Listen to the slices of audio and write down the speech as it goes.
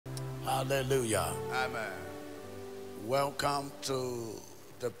Hallelujah. Amen. Welcome to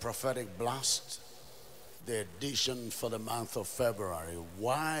the prophetic blast, the edition for the month of February.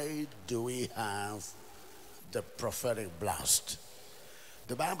 Why do we have the prophetic blast?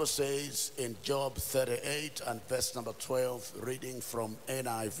 The Bible says in Job 38 and verse number 12, reading from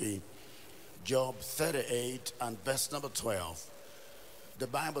NIV, Job 38 and verse number 12, the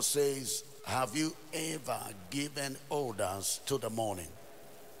Bible says, have you ever given orders to the morning,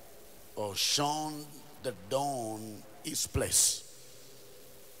 or shown the dawn its place?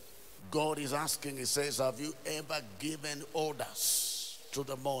 God is asking, he says, have you ever given orders to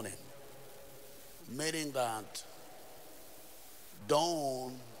the morning? Meaning that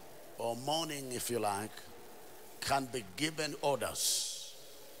dawn or morning, if you like, can be given orders.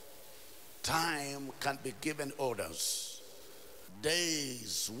 Time can be given orders.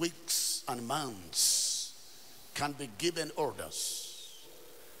 Days, weeks, and months can be given orders.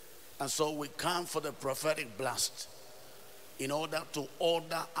 And so we come for the prophetic blast in order to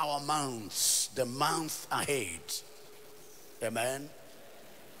order our months, the month ahead. Amen.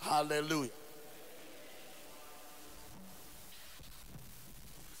 Hallelujah.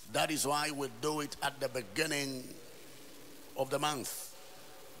 That is why we do it at the beginning of the month,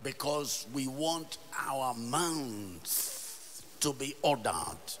 because we want our months to be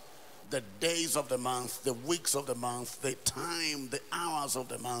ordered. The days of the month, the weeks of the month, the time, the hours of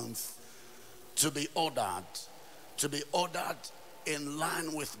the month to be ordered in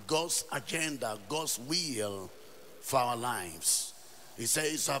line with God's agenda, God's will for our lives. He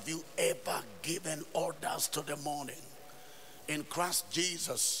says, have you ever given orders to the morning? In Christ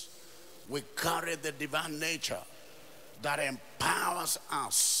Jesus, we carry the divine nature that empowers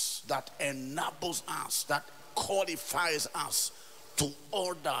us, that enables us, that qualifies us to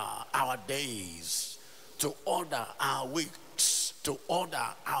order our days, to order our weeks, to order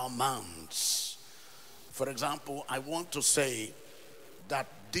our months. For example, I want to say that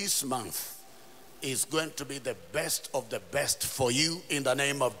this month is going to be the best of the best for you in the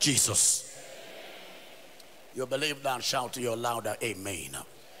name of Jesus. You believe that? Shout your louder amen.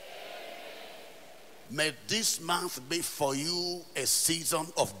 May this month be for you a season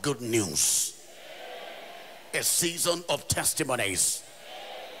of good news, a season of testimonies,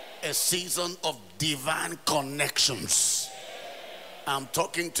 a season of divine connections. I'm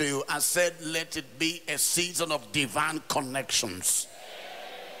talking to you. I said, let it be a season of divine connections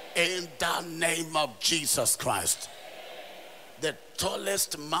in the name of Jesus Christ. The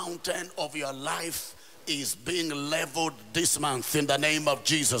tallest mountain of your life is being leveled this month in the name of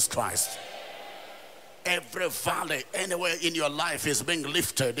Jesus Christ. Every valley anywhere in your life is being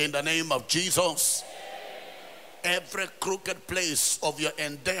lifted in the name of Jesus. Every crooked place of your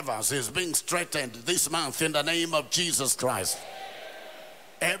endeavors is being straightened this month in the name of Jesus Christ.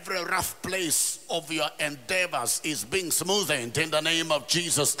 Every rough place of your endeavors is being smoothened in the name of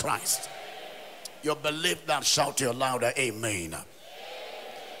Jesus Christ. You believe that? Shout your louder amen.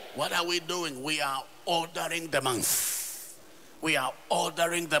 What are we doing? We are ordering the month. We are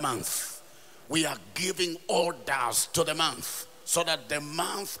ordering the month. We are giving orders to the month so that the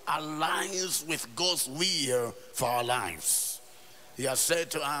month aligns with God's will for our lives. He has said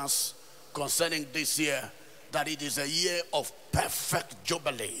to us concerning this year that it is a year of perfect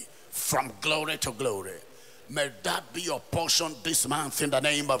jubilee from glory to glory. May that be your portion this month in the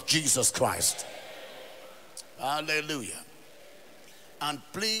name of Jesus Christ. Hallelujah. And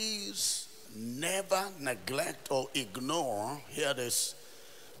please never neglect or ignore, hear this,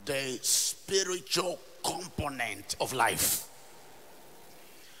 the spiritual component of life.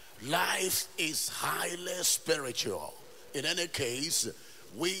 Life is highly spiritual. In any case,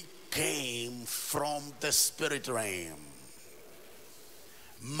 we came from the spirit realm.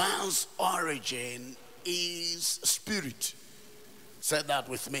 Man's origin is spirit. Say that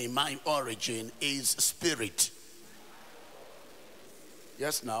with me. My origin is spirit.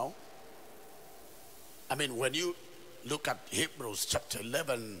 Yes, now. I mean, when you look at Hebrews chapter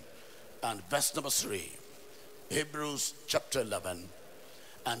 11 and verse number 3. Hebrews chapter 11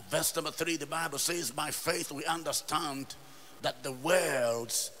 and verse number 3, the Bible says, by faith we understand that the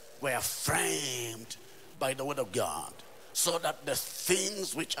worlds were framed by the word of God, so that the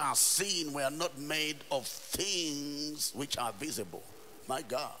things which are seen were not made of things which are visible. My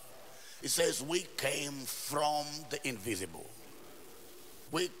God. It says we came from the invisible.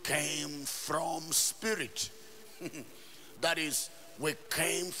 We came from spirit. That is, we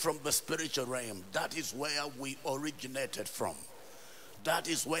came from the spiritual realm. That is where we originated from. That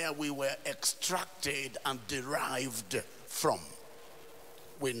is where we were extracted and derived from.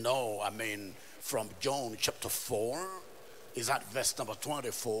 We know, I mean, from John chapter 4, is at verse number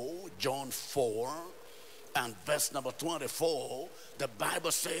 24, John 4, and verse number 24. The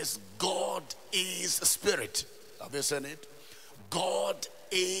Bible says God is spirit. Have you seen it? God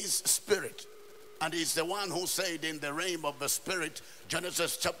is spirit. And he's the one who said in the realm of the spirit,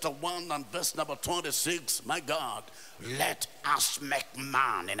 Genesis chapter 1 and verse number 26, my God, let us make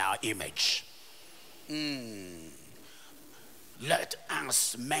man in our image. Let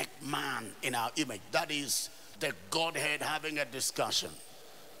us make man in our image. That is the Godhead having a discussion.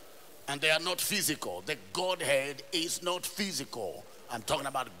 And they are not physical. The Godhead is not physical. I'm talking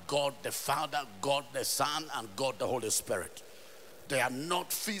about God the Father, God the Son, and God the Holy Spirit. They are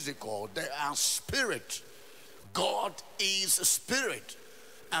not physical. They are spirit. God is spirit.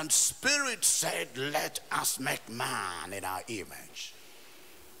 And spirit said, let us make man in our image.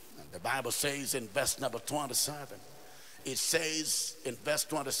 And the Bible says in verse number 27, it says in verse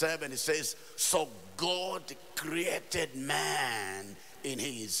 27, it says, so God created man in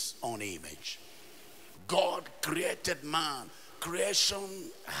his own image. God created man.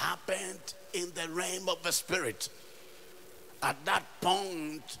 Creation happened in the realm of the spirit. At that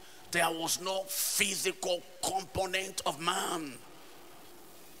point, there was no physical component of man.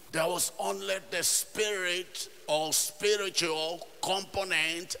 There was only the spirit or spiritual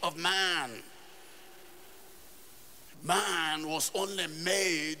component of man. Man was only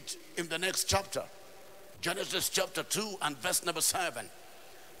made in the next chapter. Genesis chapter 2 and verse number 7.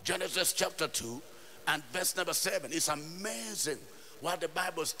 Genesis chapter 2 and verse number 7. It's amazing what the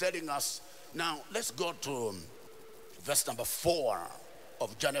Bible is telling us. Now, let's go to verse number 4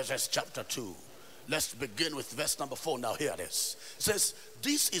 of Genesis chapter 2. Let's begin with verse number 4. Now, here it is. It says,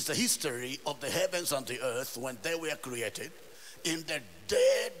 this is the history of the heavens and the earth when they were created, in the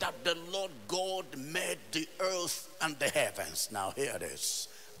day that the Lord God made the earth and the heavens. Now, here it is.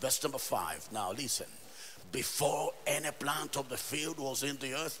 Verse number 5. Now, listen. Before any plant of the field was in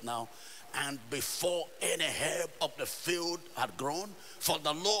the earth now, and before any herb of the field had grown, for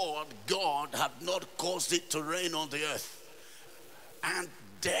the Lord God had not caused it to rain on the earth, and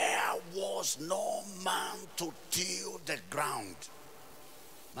there was no man to till the ground.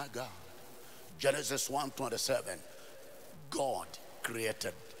 My God. Genesis 1:27. God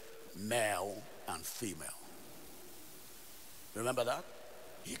created male and female. Remember that?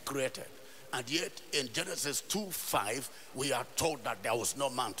 He created. And yet in Genesis 2:5, we are told that there was no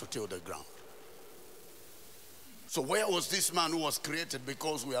man to till the ground. So where was this man who was created?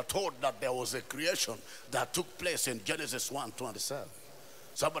 Because we are told that there was a creation that took place in Genesis 1:27.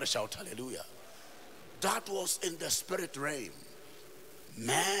 Somebody shout hallelujah. That was in the spirit realm.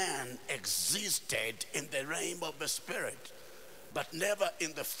 Man existed in the realm of the spirit, but never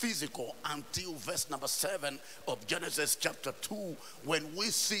in the physical until verse number 7 of Genesis chapter 2, when we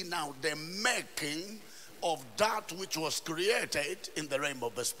see now the making of that which was created in the realm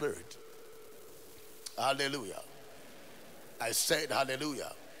of the spirit. Hallelujah. I said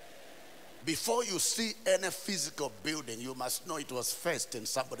hallelujah. Before you see any physical building, you must know it was first in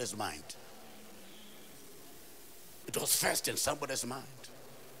somebody's mind. It was first in somebody's mind.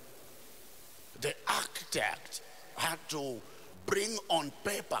 The architect had to bring on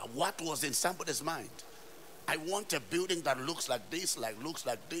paper what was in somebody's mind. I want a building that looks like this,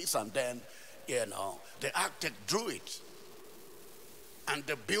 and then, the architect drew it. And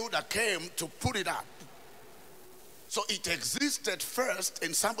the builder came to put it up. So it existed first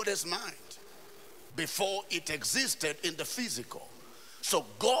in somebody's mind before it existed in the physical. So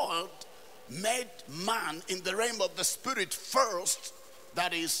God made man in the realm of the spirit first,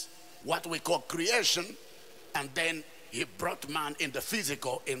 that is what we call creation, and then he brought man in the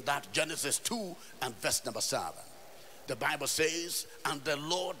physical in that Genesis 2 and verse number 7. The Bible says, and the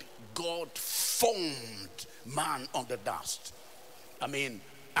Lord God formed man on the dust.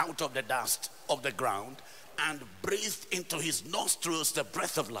 Out of the dust of the ground, and breathed into his nostrils the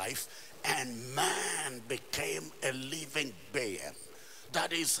breath of life, and man became a living being.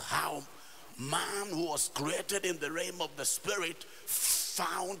 That is how man, who was created in the realm of the spirit,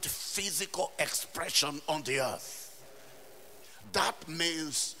 found physical expression on the earth. That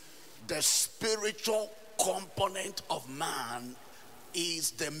means the spiritual component of man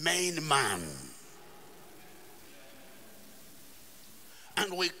is the main man.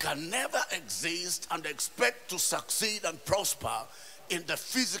 And we can never exist and expect to succeed and prosper in the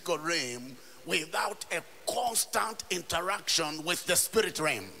physical realm without a constant interaction with the spirit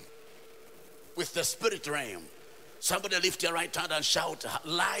realm. With the spirit realm. Somebody lift your right hand and shout,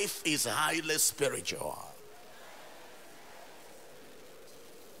 life is highly spiritual.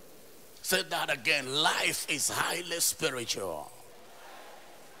 Say that again. Life is highly spiritual.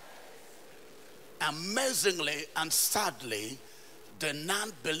 Amazingly and sadly, the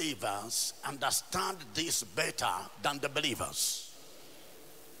non-believers understand this better than the believers.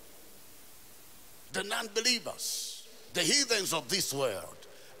 The non-believers, the heathens of this world,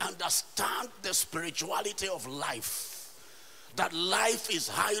 understand the spirituality of life. That life is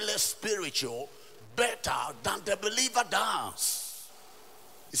highly spiritual, better than the believer does.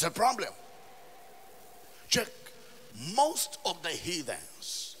 It's a problem. Check. Most of the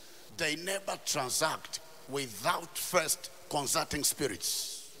heathens, they never transact without first consulting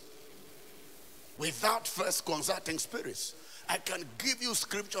spirits. Without first consulting spirits. I can give you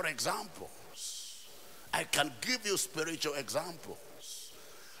scripture examples. I can give you spiritual examples.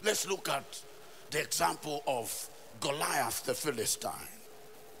 Let's look at the example of Goliath the Philistine,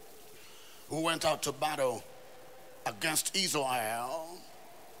 who went out to battle against Israel.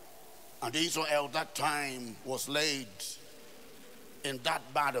 And Israel that time was laid in that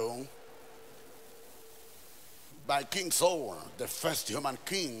battle by King Saul, the first human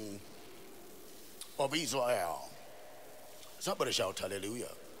king of Israel. Somebody shout hallelujah.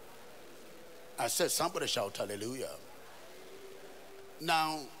 I said somebody shout hallelujah.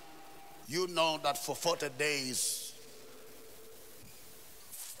 Now, you know that for 40 days,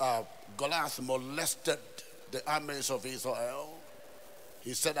 Goliath molested the armies of Israel.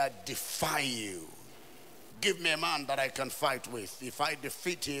 He said, I defy you. Give me a man that I can fight with. If I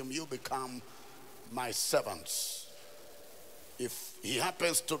defeat him, you become my servants. If he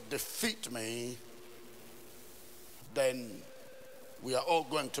happens to defeat me, then we are all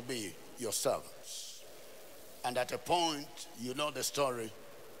going to be your servants. And at a point, you know the story,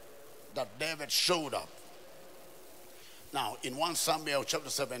 that David showed up. Now, in 1 Samuel chapter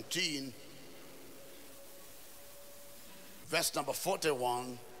 17, verse number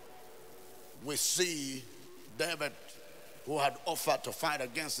 41, we see David, who had offered to fight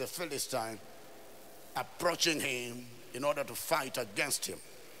against the Philistine, approaching him in order to fight against him.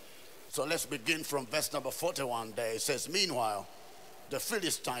 So let's begin from verse number 41 there. It says, meanwhile, the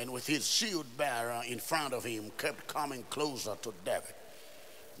Philistine with his shield bearer in front of him kept coming closer to David.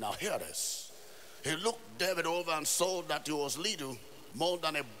 Now hear this. He looked David over and saw that he was little more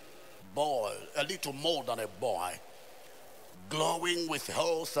than a boy, glowing with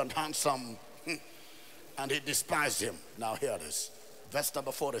health and handsome, and he despised him. Now hear this. Verse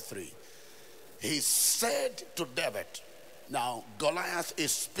number 43. He said to David, now Goliath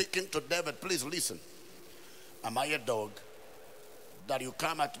is speaking to David. Please listen. Am I a dog that you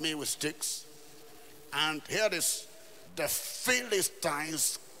come at me with sticks? And here it is. The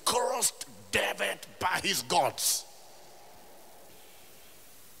Philistines cursed David by his gods.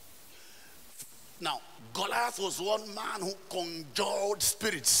 Now, Goliath was one man who conjured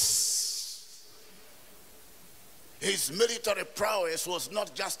spirits. His military prowess was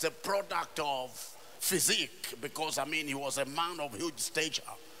not just a product of physique, because he was a man of huge stature.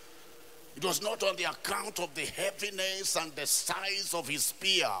 It was not on the account of the heaviness and the size of his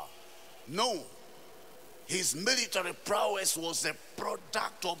spear. No. His military prowess was a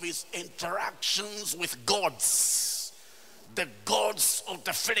product of his interactions with gods. The gods of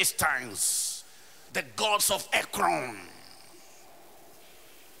the Philistines. The gods of Ekron.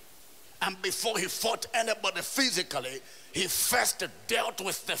 And before he fought anybody physically, he first dealt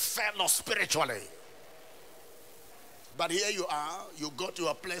with the fellow spiritually. But here you are, you go to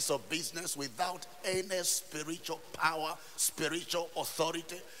a place of business without any spiritual power, spiritual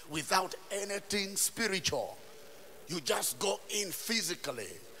authority, without anything spiritual. You just go in physically.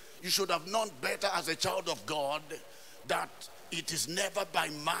 You should have known better as a child of God that it is never by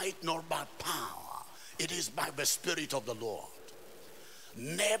might nor by power. It is by the Spirit of the Lord.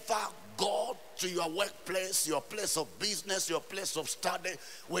 Never go to your workplace, your place of business, your place of study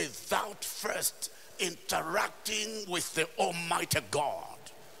without first interacting with the Almighty God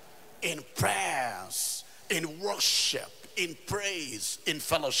in prayers, in worship, in praise, in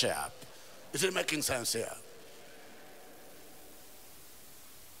fellowship. Is it making sense here?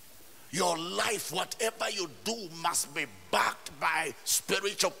 Your life, whatever you do, must be backed by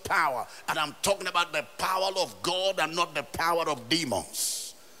spiritual power. And I'm talking about the power of God and not the power of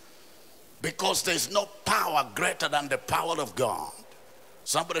demons. Because there's no power greater than the power of God.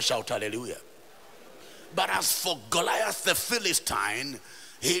 Somebody shout hallelujah. But as for Goliath the Philistine,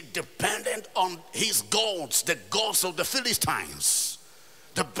 he depended on his gods, the gods of the Philistines.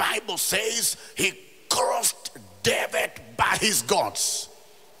 The Bible says he cursed David by his gods.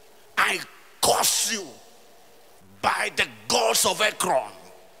 I curse you by the gods of Ekron.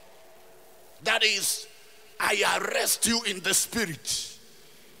 That is, I arrest you in the spirit.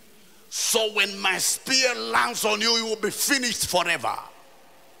 So when my spear lands on you, you will be finished forever.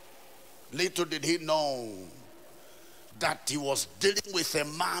 Little did he know that he was dealing with a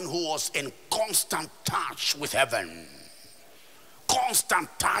man who was in constant touch with heaven. Constant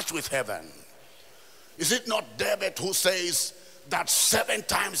touch with heaven. Is it not David who says that 7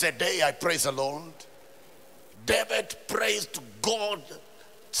 times a day I praise the Lord? David praised God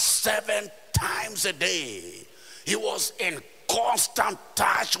 7 times a day. He was in constant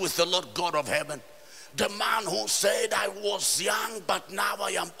touch with the Lord God of heaven. The man who said, I was young, but now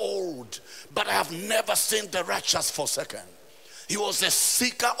I am old, but I have never seen the righteous forsaken. He was a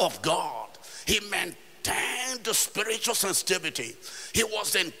seeker of God. He maintained the spiritual sensitivity. He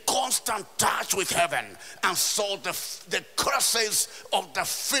was in constant touch with heaven, and so the curses of the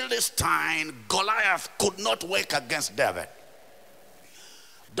Philistine Goliath could not work against David.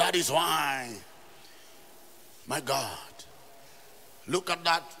 That is why, my God, look at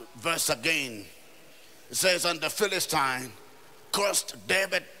that verse again. It says, and the Philistine cursed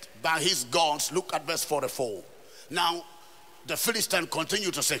David by his gods. Look at verse 44. Now, the Philistine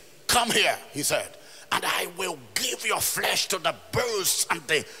continued to say, come here, he said, and I will give your flesh to the birds and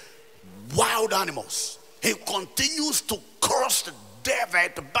the wild animals. He continues to curse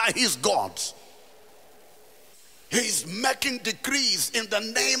David by his gods. He's making decrees in the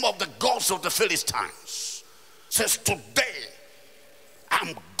name of the gods of the Philistines. Says, today,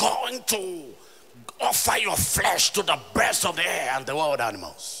 I'm going to offer your flesh to the birds of the air and the wild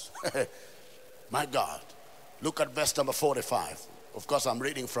animals. My God. Look at verse number 45. Of course, I'm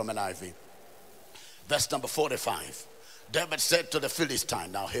reading from an NIV. Verse number 45. David said to the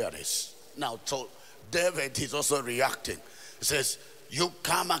Philistine, now hear this. Now, so David is also reacting. He says, you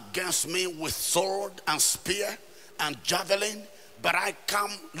come against me with sword and spear and javelin, but I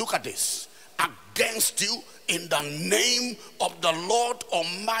come, look at this, against you in the name of the Lord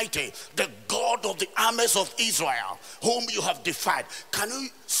Almighty, the God of the armies of Israel, whom you have defied. Can you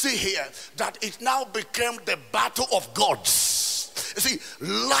see here that it now became the battle of gods? You see,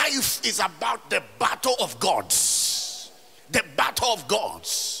 life is about the battle of gods. The battle of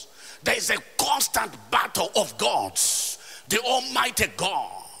gods. There is a constant battle of gods. The Almighty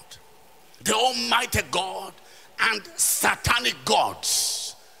God. The Almighty God and satanic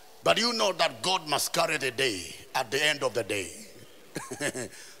gods. But you know that God must carry the day at the end of the day.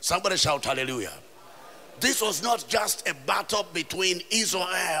 Somebody shout hallelujah. This was not just a battle between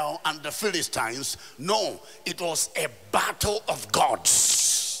Israel and the Philistines. No, it was a battle of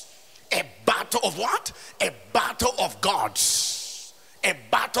gods. A battle of what? A battle of gods. A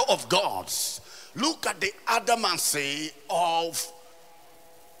battle of gods. Look at the adamancy of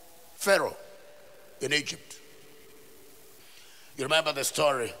Pharaoh in Egypt. You remember the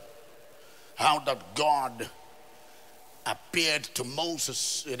story? How that God appeared to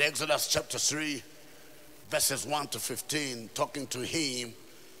Moses in Exodus chapter 3, verses 1 to 15, talking to him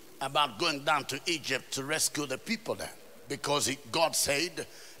about going down to Egypt to rescue the people there. Because God said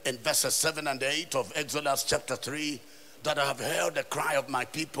in verses 7 and 8 of Exodus chapter 3, that I have heard the cry of my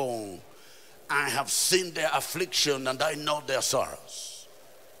people. I have seen their affliction and I know their sorrows.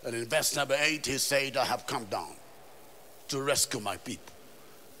 And in verse number 8, he said, I have come down to rescue my people.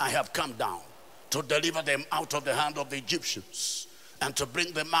 I have come down to deliver them out of the hand of the Egyptians and to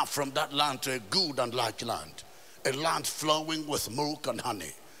bring them out from that land to a good and large land, a land flowing with milk and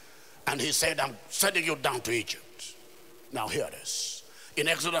honey. And he said, I'm sending you down to Egypt. Now hear this. In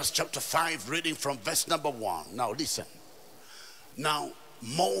Exodus chapter 5, reading from verse number 1. Now listen. Now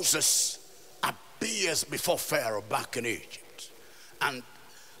Moses appears before Pharaoh back in Egypt. And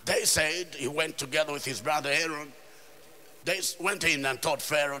they said, he went together with his brother Aaron. They went in and told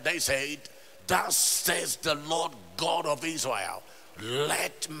Pharaoh, they said, thus says the Lord God of Israel,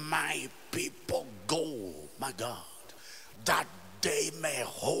 let my people go, my God, that they may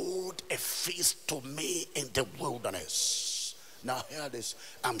hold a feast to me in the wilderness. Now hear this.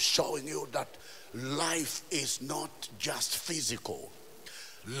 I'm showing you that life is not just physical.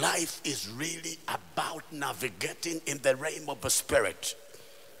 Life is really about navigating in the realm of the spirit.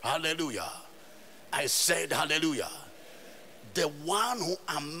 Hallelujah. I said hallelujah. The one who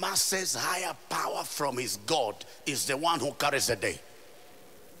amasses higher power from his God is the one who carries the day.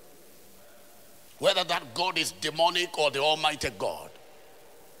 Whether that God is demonic or the Almighty God.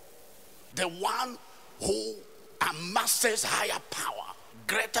 The one who amasses higher power,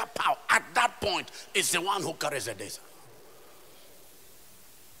 greater power, at that point is the one who carries the day.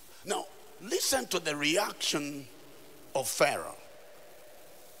 Now, listen to the reaction of Pharaoh.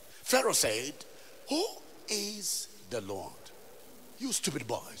 Pharaoh said, who is the Lord? You stupid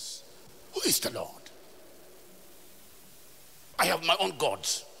boys. Who is the Lord? I have my own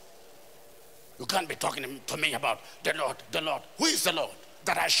gods. You can't be talking to me about the Lord, the Lord. Who is the Lord?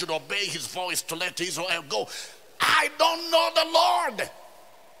 that I should obey his voice to let Israel go? I don't know the Lord.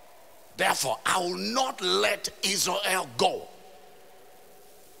 Therefore, I will not let Israel go.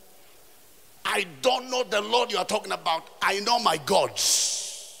 I don't know the Lord you are talking about. I know my gods.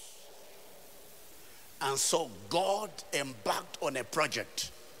 And so God embarked on a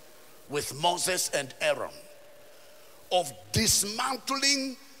project with Moses and Aaron of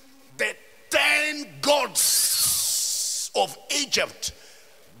dismantling the 10 gods of Egypt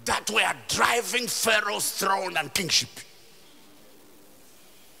that were driving Pharaoh's throne and kingship.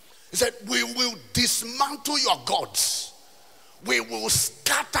 He said, we will dismantle your gods. We will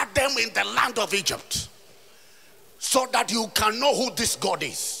scatter them in the land of Egypt so that you can know who this God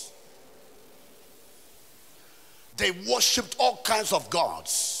is. They worshipped all kinds of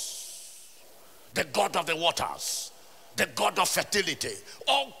gods. The god of the waters, the god of fertility,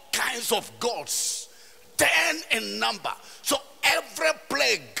 all kinds of gods, 10 in number. So every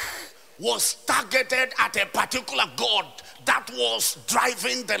plague was targeted at a particular god that was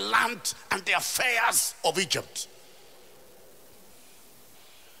driving the land and the affairs of Egypt.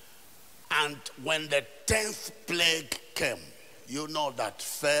 And when the 10th plague came, you know that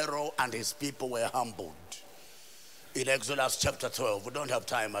Pharaoh and his people were humbled. In Exodus chapter 12, we don't have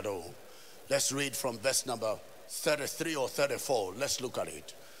time at all. Let's read from verse number 33 or 34. Let's look at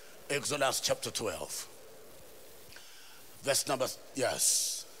it. Exodus chapter 12. Verse number,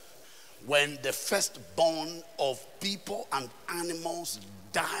 yes. When the firstborn of people and animals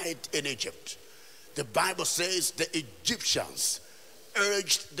died in Egypt, the Bible says the Egyptians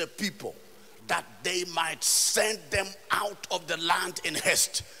urged the people that they might send them out of the land in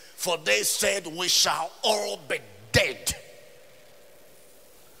haste, for they said, we shall all be dead.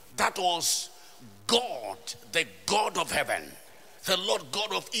 That was God, the God of heaven, the Lord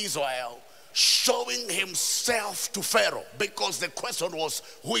God of Israel, showing himself to Pharaoh, because the question was,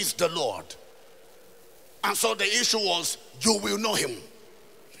 who is the Lord? And so the issue was, you will know him.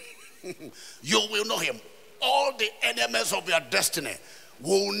 You will know him. All the enemies of your destiny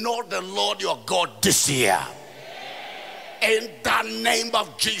will know the Lord your God this year. In the name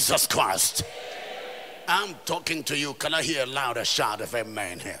of Jesus Christ. I'm talking to you. Can I hear a louder shout of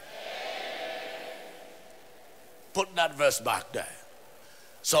amen here? Put that verse back there.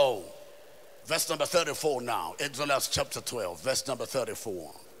 So, verse number 34 now. Exodus chapter 12, verse number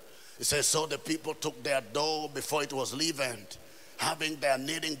 34. It says, so the people took their dough before it was leavened, having their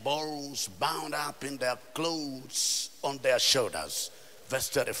kneading bowls bound up in their clothes on their shoulders. Verse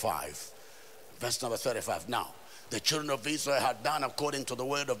 35. Verse number 35. Now, the children of Israel had done according to the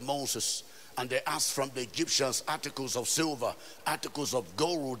word of Moses, and they asked from the Egyptians articles of silver, articles of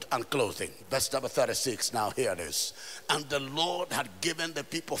gold, and clothing. Verse number 36. Now here it is. And the Lord had given the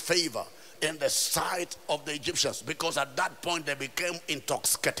people favor in the sight of the Egyptians, because at that point they became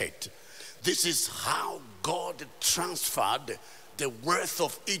intoxicated. This is how God transferred the wealth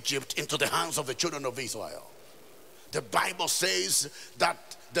of Egypt into the hands of the children of Israel. The Bible says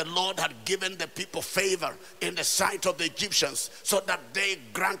that the Lord had given the people favor in the sight of the Egyptians, so that they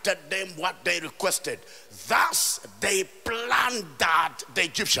granted them what they requested. Thus they plundered the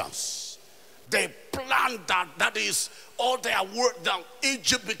Egyptians. They plundered, that is, all their work. Now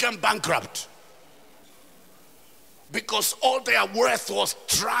Egypt became bankrupt because all their wealth was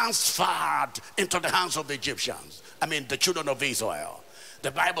transferred into the hands of the Egyptians. I mean, the children of Israel.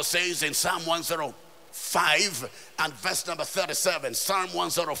 The Bible says in Psalm 105 and verse number 37, Psalm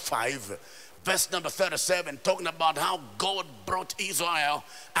 105 verse number 37, talking about how God brought Israel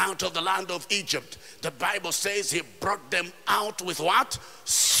out of the land of Egypt. The Bible says he brought them out with what?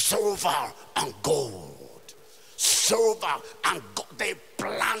 Silver and gold. Silver and gold. They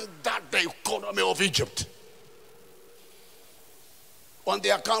plundered the economy of Egypt. On the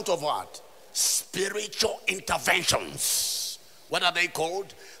account of what? Spiritual interventions. What are they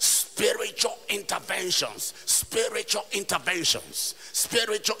called? Spiritual interventions. Spiritual interventions.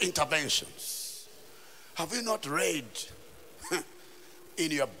 Spiritual interventions. Have you not read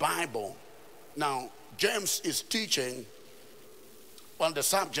in your Bible? Now, James is teaching on the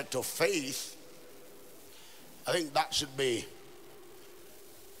subject of faith. I think that should be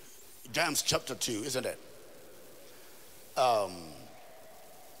James chapter 2, isn't it?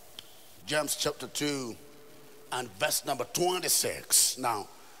 James chapter 2 and verse number 26. Now,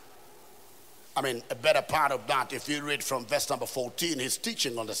 I mean, a better part of that, if you read from verse number 14, he's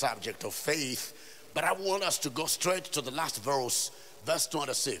teaching on the subject of faith. But I want us to go straight to the last verse, verse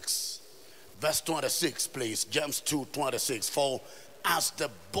 26. Verse 26, please. James 2:26. For as the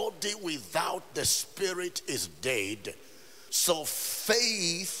body without the spirit is dead, so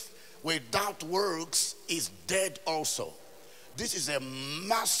faith without works is dead also. This is a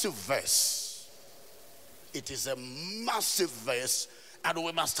massive verse. It is a massive verse, and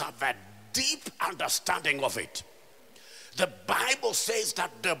we must have a deep understanding of it. The Bible says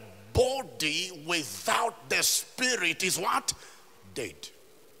that the body without the spirit is what? Dead.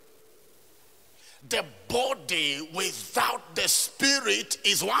 The body without the spirit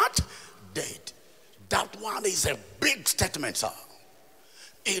is what? Dead. That one is a big statement, sir.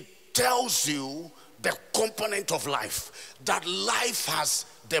 It tells you the component of life. That life has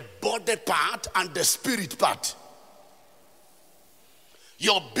the body part and the spirit part.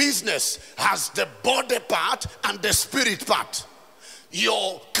 Your business has the body part and the spirit part.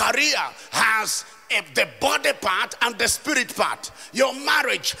 Your career has the body part and the spirit part. Your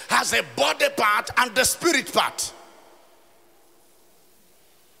marriage has a body part and the spirit part.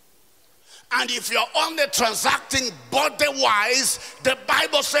 And if you're only transacting body-wise, the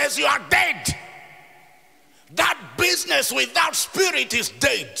Bible says you are dead. That business without spirit is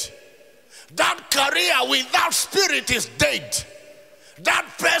dead. That career without spirit is dead. That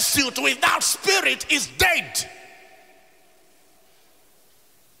pursuit without spirit is dead.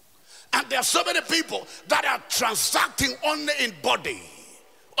 And there are so many people that are transacting only in body.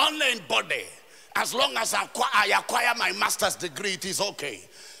 Only in body. As long as I acquire my master's degree, it is okay.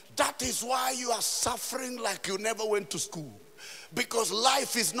 That is why you are suffering like you never went to school. Because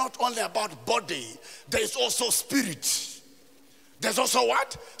life is not only about body. There is also spirit. There's also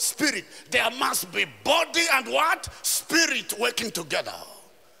what? Spirit. There must be body and what? Spirit working together.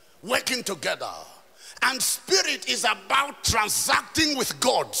 Working together. And spirit is about transacting with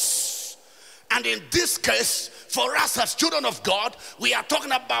God. And in this case, for us as children of God, we are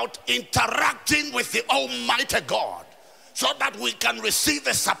talking about interacting with the Almighty God, so that we can receive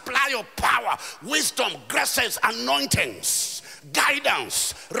a supply of power, wisdom, graces, anointings,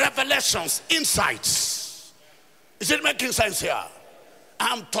 guidance, revelations, insights. Is it making sense here?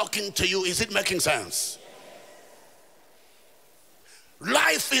 I'm talking to you. Is it making sense?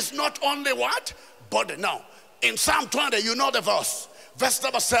 Life is not only what? Body. Now, in Psalm 20, you know the verse. Verse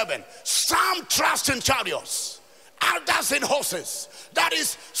number 7. Some trust in chariots, others in horses. That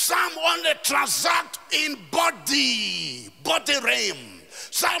is, some only transact in body realm.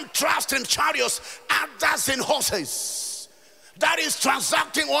 Some trust in chariots, others in horses. That is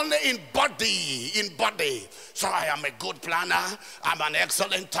transacting only in body. So I am a good planner. I'm an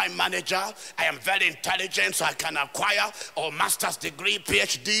excellent time manager. I am very intelligent, so I can acquire a master's degree,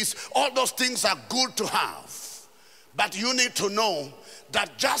 PhDs. All those things are good to have. But you need to know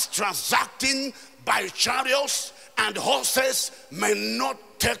that just transacting by chariots and horses may not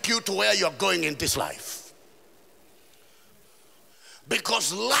take you to where you're going in this life.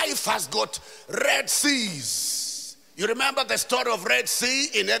 Because life has got Red Seas. You remember the story of Red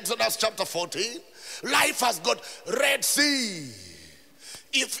Sea in Exodus chapter 14? Life has got Red Sea.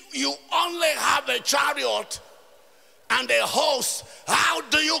 If you only have a chariot and a horse, how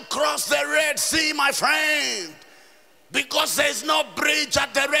do you cross the Red Sea, my friend? Because there's no bridge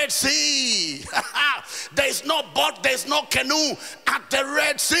at the Red Sea. There's no boat, there's no canoe at the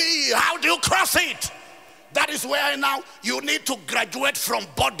Red Sea. How do you cross it? That is where now you need to graduate from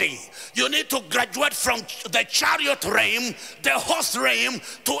body. You need to graduate from the chariot realm, the horse realm,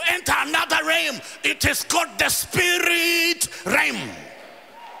 to enter another realm. It is called the spirit realm.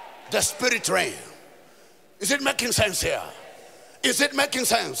 The spirit realm. Is it making sense here? Is it making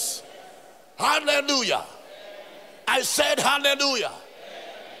sense? Hallelujah. I said hallelujah.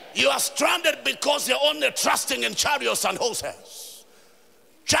 You are stranded because you're only trusting in chariots and horses.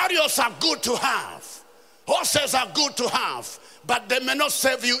 Chariots are good to have. Horses are good to have. But they may not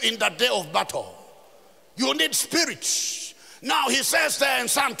save you in the day of battle. You need spirits. Now he says there in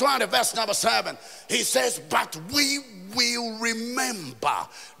Psalm 20 verse number 7. He says, but we will remember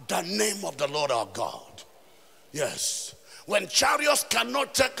the name of the Lord our God. Yes. When chariots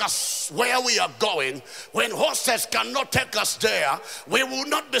cannot take us where we are going, when horses cannot take us there, we will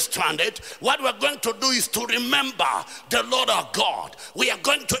not be stranded. What we're going to do is to remember the Lord our God. We are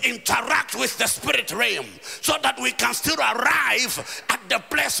going to interact with the spirit realm so that we can still arrive at the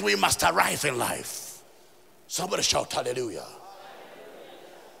place we must arrive in life. Somebody shout hallelujah.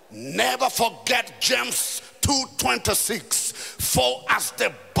 Never forget James 2:26. For as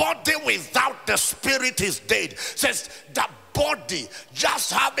the body without the spirit is dead. Says the body,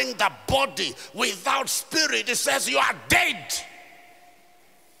 just having the body without spirit, it says you are dead.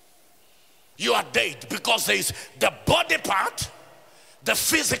 You are dead because there is the body part, the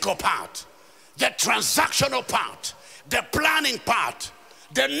physical part, the transactional part, the planning part,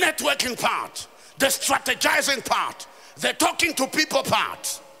 the networking part, the strategizing part, the talking to people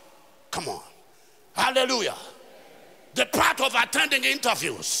part. Come on. Hallelujah. the part of attending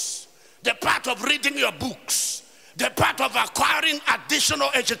interviews, the part of reading your books, the part of acquiring additional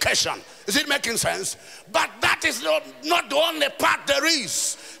education. Is it making sense? But that is not the only part there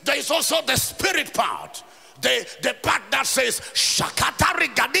is. There is also the spirit part. The part that says Shakata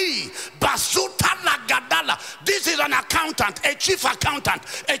Rigadi Basuta Lagadala. This is an accountant, a chief accountant,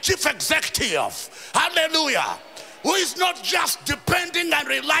 a chief executive. Hallelujah. Who is not just depending and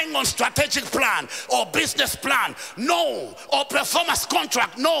relying on strategic plan or business plan, no, or performance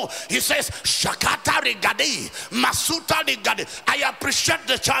contract, no. He says, Shakata Rigadi, Masuta Rigadi. I appreciate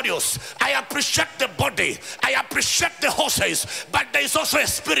the chariots, I appreciate the body, I appreciate the horses, but there is also a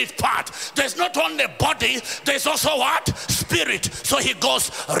spirit part. There's not only body, there's also what? Spirit. So he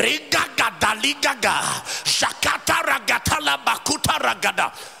goes, Rigagadaligaga, Shakata Ragatala Bakuta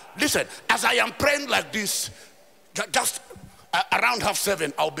Ragada. Listen, as I am praying like this, just around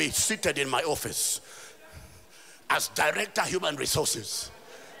 6:30, I'll be seated in my office as Director Human Resources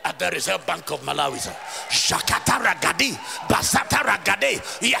at the Reserve Bank of Malawi. Shakata Ragadi, Basata Ragade,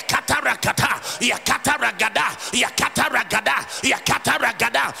 Yakata Rakata, Yakata Ragada, Yakata Ragada, Yakata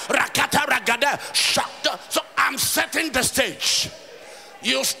Ragada, Rakata Ragada. So I'm setting the stage.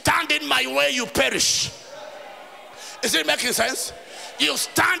 You stand in my way, you perish. Is it making sense? You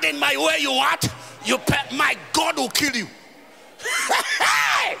stand in my way, you what? My God will kill you.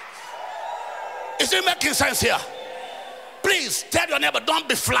 Is it making sense here? Please tell your neighbor, don't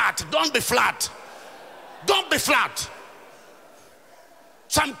be flat. Don't be flat. Don't be flat.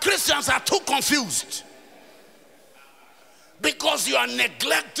 Some Christians are too confused because you are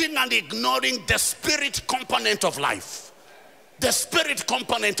neglecting and ignoring the spirit component of life. The spirit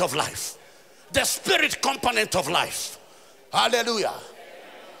component of life. The spirit component of life. Hallelujah.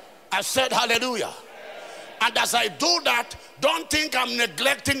 I said hallelujah. And as I do that, don't think I'm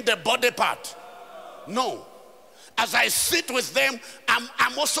neglecting the body part. No. As I sit with them, I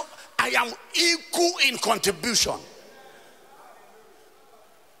am equal in contribution.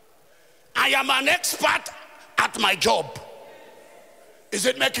 I am an expert at my job. Is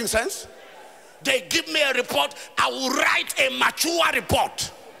it making sense? They give me a report, I will write a mature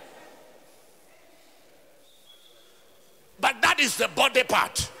report. But that is the body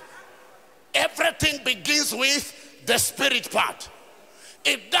part. Everything begins with the spirit part.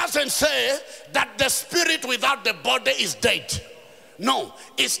 It doesn't say that the spirit without the body is dead. No,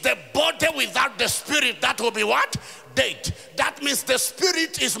 it's the body without the spirit that will be what? Dead. That means the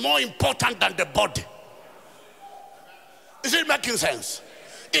spirit is more important than the body. Is it making sense?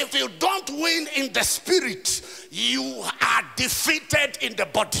 If you don't win in the spirit, you are defeated in the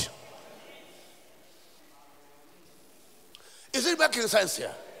body. Is it making sense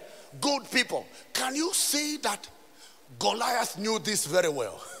here? Good people, can you see that Goliath knew this very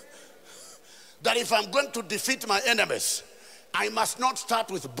well? That if I'm going to defeat my enemies, I must not start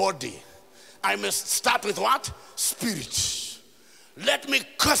with body. I must start with what? Spirit. Let me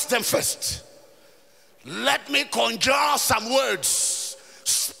curse them first. Let me conjure some words.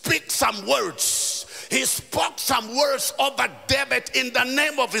 Speak some words. He spoke some words over David in the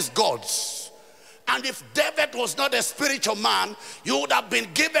name of his gods. And if David was not a spiritual man, you would have been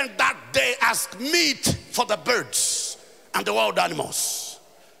given that day as meat for the birds and the wild animals.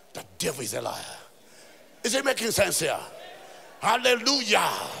 The devil is a liar. Is it making sense here? Hallelujah.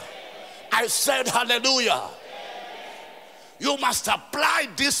 I said hallelujah. You must apply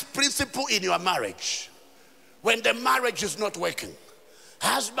this principle in your marriage. When the marriage is not working,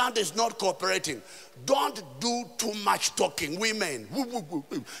 husband is not cooperating, don't do too much talking. Women,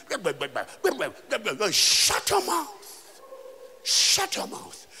 shut your mouth. Shut your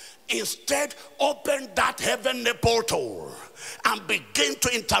mouth. Instead, open that heavenly portal and begin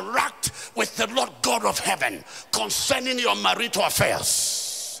to interact with the Lord God of heaven concerning your marital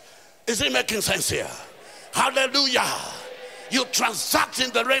affairs. Is it making sense here? Hallelujah. You transact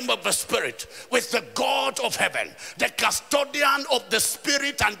in the realm of the spirit with the God of heaven, the custodian of the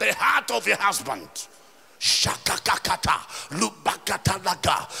spirit and the heart of your husband. Shakakakata,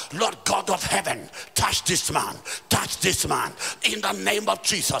 Lubakatalaga. Lord God of heaven, touch this man, in the name of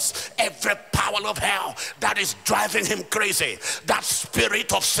Jesus. Every power of hell that is driving him crazy, that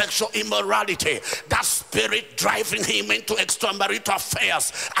spirit of sexual immorality, that spirit driving him into extramarital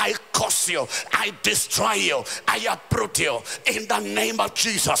affairs, I curse you, I destroy you, I uproot you in the name of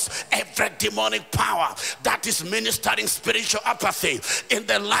Jesus. Every demonic power that is ministering spiritual apathy in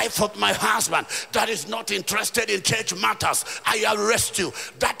the life of my husband, that is not interested in church matters, I arrest you.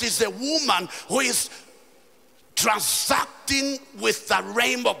 That is a woman who is transacting with the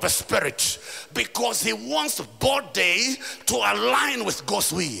realm of the spirit because he wants body to align with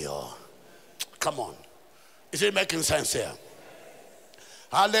God's will. Come on. Is it making sense here?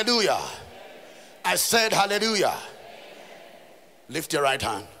 Hallelujah. I said hallelujah. Lift your right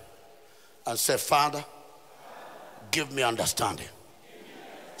hand and say, Father, give me understanding.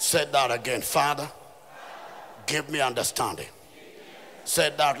 Say that again. Father, give me understanding.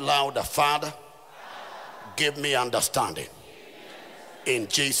 Say that louder. Father, give me understanding. In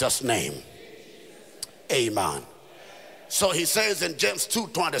Jesus' name. Amen. So he says in James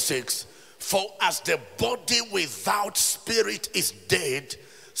 2:26, for as the body without spirit is dead,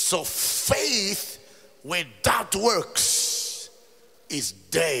 so faith without works is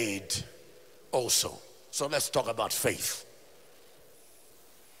dead also. So let's talk about faith.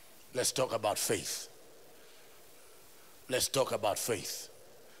 Let's talk about faith. Let's talk about faith.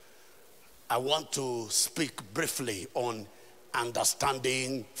 I want to speak briefly on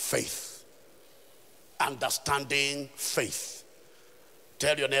understanding faith. Understanding faith.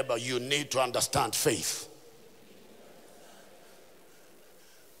 Tell your neighbor, you need to understand faith.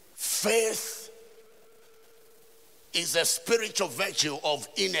 Faith is a spiritual virtue of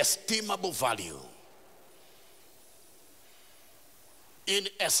inestimable value.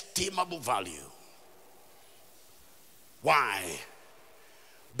 Inestimable value. Why?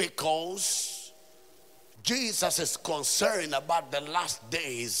 Because Jesus' concern about the last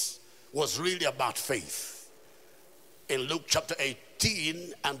days was really about faith. In Luke chapter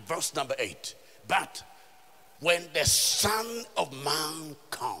 18 and verse number 8. But when the Son of Man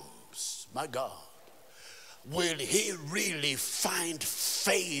comes, my God, will he really find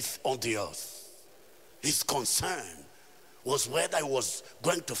faith on the earth? His concern was whether he was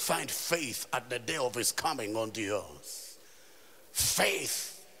going to find faith at the day of his coming on the earth.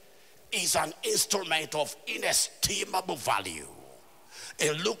 Faith is an instrument of inestimable value.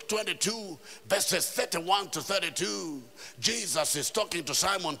 In Luke 22, verses 31 to 32, Jesus is talking to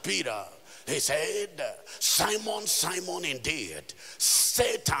Simon Peter. He said, Simon, Simon, indeed,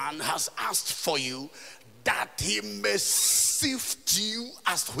 Satan has asked for you that he may sift you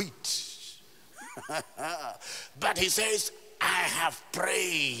as wheat. But he says, I have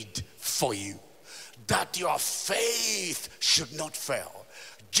prayed for you that your faith should not fail.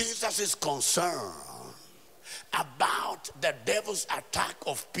 Jesus' concern about the devil's attack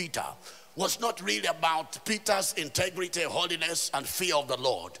of Peter was not really about Peter's integrity, holiness, and fear of the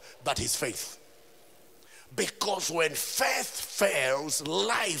Lord, but his faith. Because when faith fails,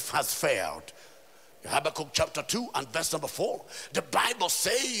 life has failed. Habakkuk chapter 2 and verse number 4. The Bible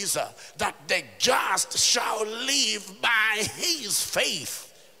says that the just shall live by his faith.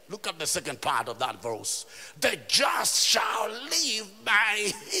 Look at the second part of that verse. The just shall live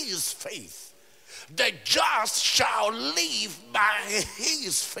by his faith. The just shall live by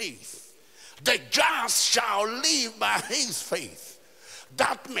his faith. The just shall live by his faith.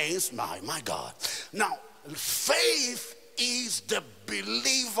 That means, my God. Now, faith is the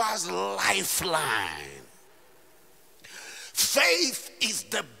believer's lifeline. Faith is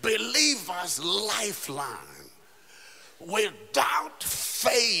the believer's lifeline. Without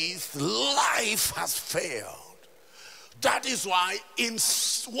faith, life has failed. That is why in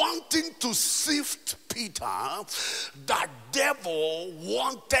wanting to sift Peter, the devil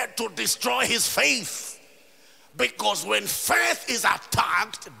wanted to destroy his faith. Because when faith is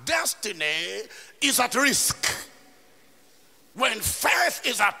attacked, destiny is at risk. When faith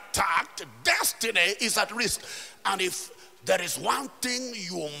is attacked, destiny is at risk. And if there is one thing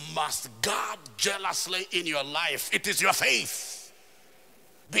you must guard jealously in your life, it is your faith.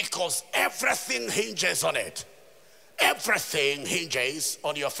 Because everything hinges on it. Everything hinges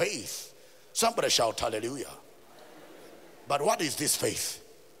on your faith. Somebody shout hallelujah. But what is this faith?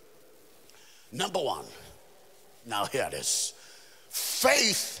 Number one, now hear this.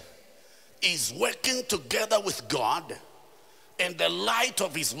 Faith is working together with God in the light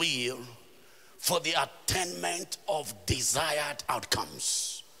of his will for the attainment of desired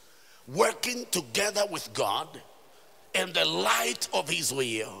outcomes. Working together with God in the light of his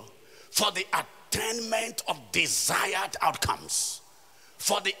will for the attainment of desired outcomes.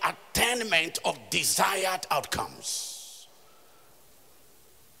 For the attainment of desired outcomes.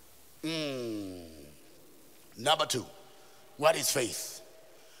 Number two, what is faith?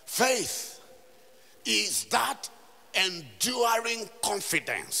 Faith is that enduring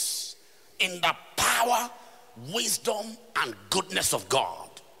confidence in the power, wisdom, and goodness of God.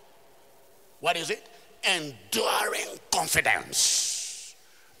 What is it? Enduring confidence.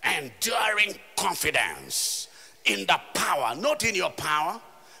 Enduring confidence in the power, not in your power,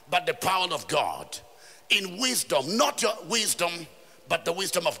 but the power of God. In wisdom, not your wisdom, but the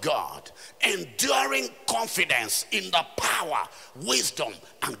wisdom of God. Enduring confidence in the power, wisdom,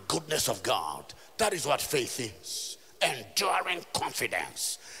 and goodness of God. That is what faith is. Enduring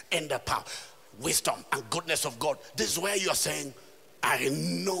confidence in the power, wisdom, and goodness of God. This is where you are saying, I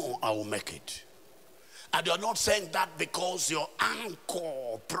know I will make it. And you're not saying that because your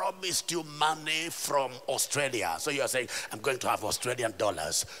uncle promised you money from Australia. So you're saying, I'm going to have Australian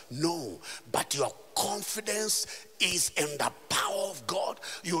dollars. No, but your confidence is in the power of God.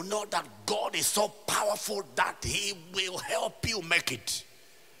 You know that God is so powerful that he will help you make it.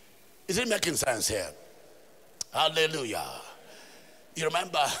 Is it making sense here? Hallelujah. You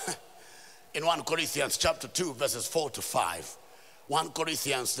remember in 1 Corinthians chapter 2 verses 4 to 5. 1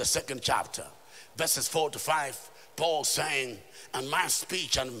 Corinthians the second chapter. Verses 4 to 5, Paul saying, and my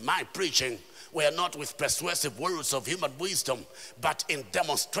speech and my preaching were not with persuasive words of human wisdom, but in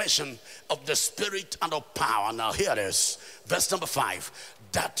demonstration of the Spirit and of power. Now here it is, verse number 5,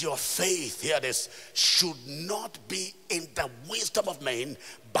 that your faith, here it is, should not be in the wisdom of men,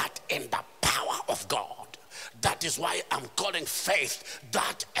 but in the power of God. That is why I'm calling faith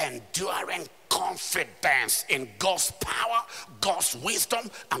that enduring confidence in God's power, God's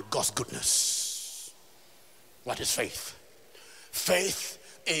wisdom, and God's goodness. What is faith?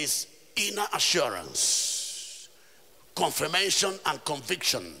 Faith is inner assurance, confirmation and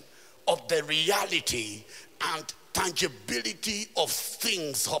conviction of the reality and tangibility of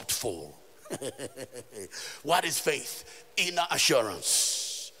things hoped for. What is faith? Inner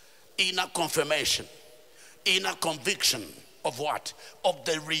assurance, inner confirmation, inner conviction of what? Of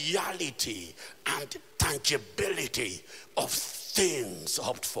the reality and tangibility of things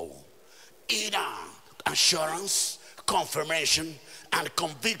hoped for. Inner assurance, confirmation, and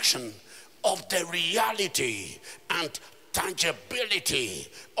conviction of the reality and tangibility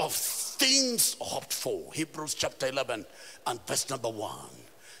of things hoped for. Hebrews chapter 11 and verse number 1.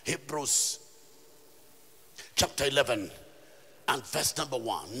 Hebrews chapter 11 and verse number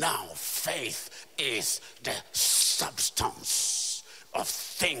 1. Now faith is the substance of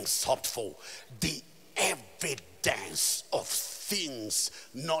things hoped for, the evidence of things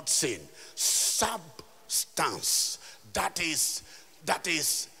not seen. Substance, that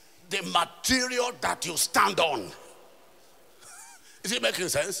is the material that you stand on. Is it making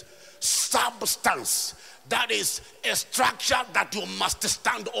sense? Substance, that is a structure that you must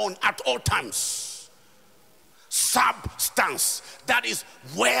stand on at all times. Substance, that is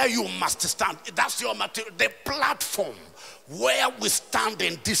where you must stand. That's your material. The platform where we stand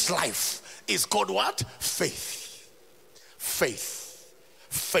in this life is called what? Faith. Faith.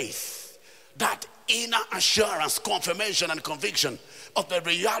 Faith. That inner assurance, confirmation, and conviction of the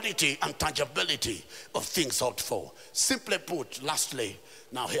reality and tangibility of things hoped for. Simply put, lastly,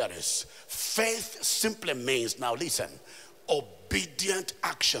 now here it is. Faith simply means, now listen, obedient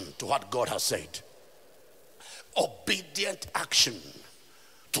action to what God has said. Obedient action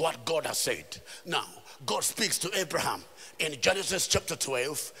to what God has said. Now, God speaks to Abraham in Genesis chapter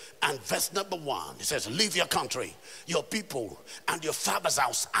 12 and verse number 1. He says, leave your country, your people, and your father's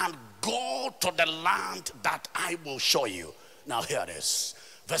house, and go to the land that I will show you. Now here it is.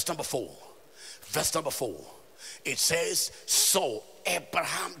 Verse number 4. Verse number 4. It says, so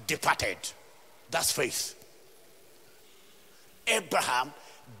Abraham departed. That's faith. Abraham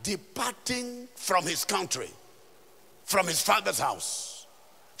departing from his country, from his father's house,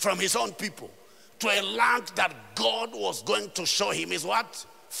 from his own people, to a land that God was going to show him is what?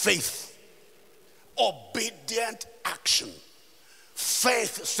 Faith. Obedient action.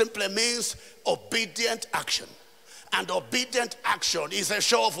 Faith simply means obedient action. And obedient action is a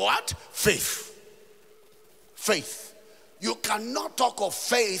show of what? Faith. Faith. You cannot talk of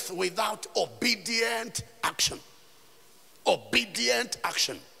faith without obedient action. Obedient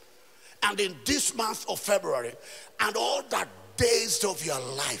action. And in this month of February and all the days of your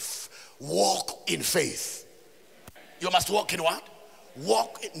life, walk in faith. You must walk in what?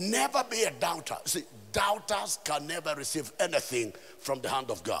 Walk, never be a doubter. See, doubters can never receive anything from the hand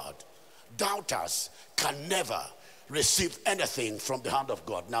of God. Doubters can never receive anything from the hand of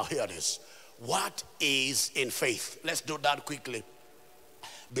God. Now here it is. What is in faith? Let's do that quickly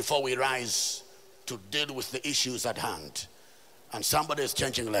before we rise to deal with the issues at hand. And somebody is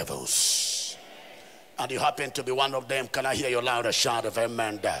changing levels. And you happen to be one of them. Can I hear your louder shout of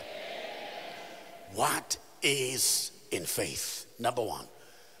amen there? What is in faith? Number one.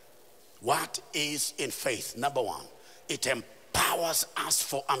 What is in faith? Number one. It empowers us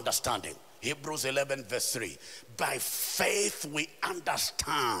for understanding. Hebrews 11 verse 3. By faith we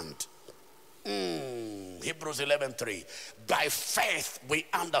understand. Hebrews 11 3. By faith we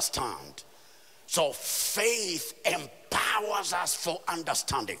understand. So faith empowers empowers us for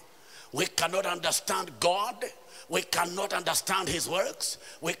understanding. We cannot understand God. We cannot understand his works.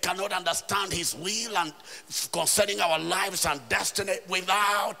 We cannot understand his will and concerning our lives and destiny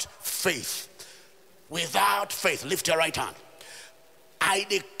without faith. Without faith. Lift your right hand. I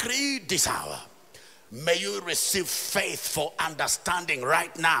decree this hour, may you receive faith for understanding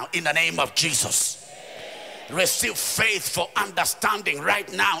right now in the name of Jesus. Receive faith for understanding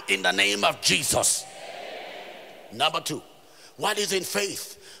right now in the name of Jesus. Number two, what is in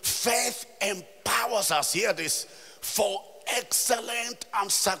faith? Faith empowers us, hear this, for excellent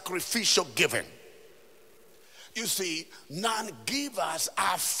and sacrificial giving. You see, non-givers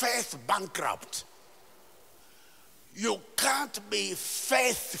are faith bankrupt. You can't be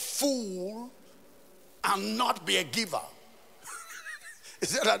faithful and not be a giver.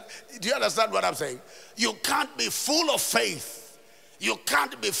 Do you understand what I'm saying? You can't be full of faith. You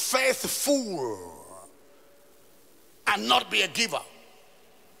can't be faithful and not be a giver.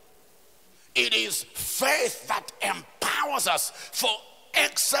 It is faith that empowers us for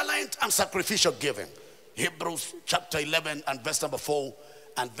excellent and sacrificial giving. Hebrews chapter 11 and verse number 4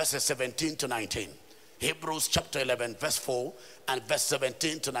 and verses 17 to 19. Hebrews chapter 11 verse 4 and verse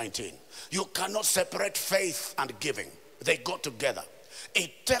 17 to 19. You cannot separate faith and giving. They go together.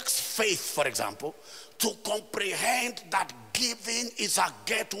 It takes faith, for example, to comprehend that giving is a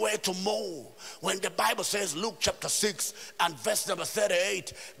gateway to more. When the Bible says, Luke chapter 6 and verse number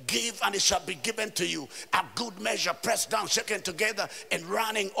 38, give and it shall be given to you, a good measure pressed down, shaken together and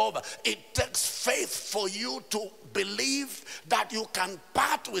running over. It takes faith for you to believe that you can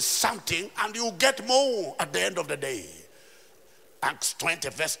part with something and you get more at the end of the day. Acts 20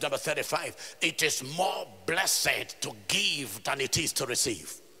 verse number 35, it is more blessed to give than it is to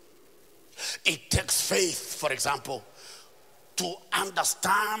receive. It takes faith, for example, to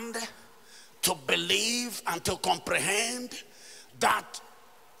understand, to believe, and to comprehend that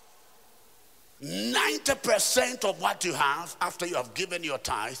 90% of what you have after you have given your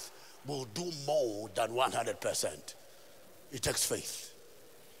tithe will do more than 100%. It takes faith.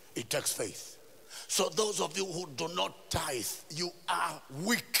 It takes faith. So those of you who do not tithe, you are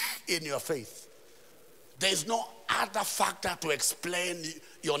weak in your faith. There is no other factor to explain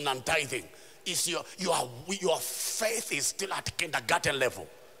your non-tithing. It's your faith is still at kindergarten level.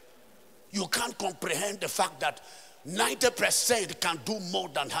 You can't comprehend the fact that 90% can do more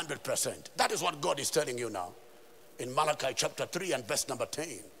than 100%. That is what God is telling you now. In Malachi chapter 3 and verse number 10.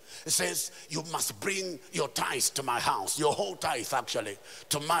 It says, you must bring your tithes to my house. Your whole tithe, actually,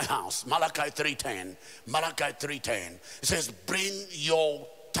 to my house. Malachi 3:10. Malachi 3:10. It says, bring your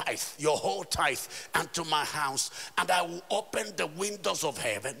tithe, your whole tithe, unto my house, and I will open the windows of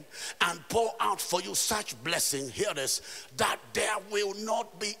heaven and pour out for you such blessing, hear this, that there will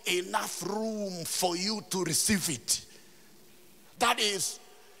not be enough room for you to receive it. That is,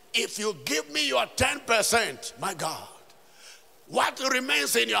 if you give me your 10%, my God, what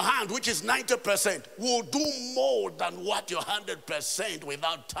remains in your hand, which is 90%, will do more than what your 100%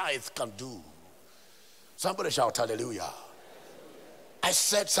 without tithe can do. Somebody shout hallelujah. I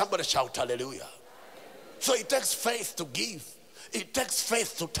said somebody shout hallelujah. So it takes faith to give. It takes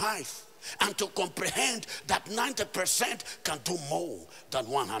faith to tithe and to comprehend that 90% can do more than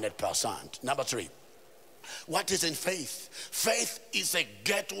 100%. Number 3. What is in faith? Faith is a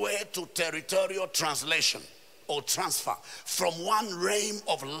gateway to territorial translation or transfer from one realm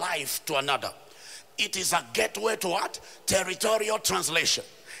of life to another. It is a gateway to what? Territorial translation.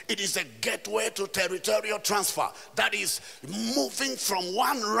 It is a gateway to territorial transfer. That is, moving from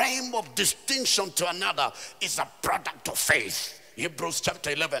one realm of distinction to another is a product of faith. Hebrews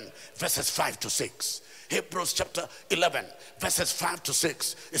chapter 11 verses 5 to 6. Hebrews chapter 11 verses 5 to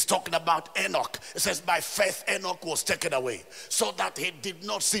 6 is talking about Enoch. It says, by faith Enoch was taken away, so that he did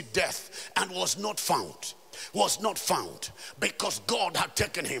not see death, and was not found because God had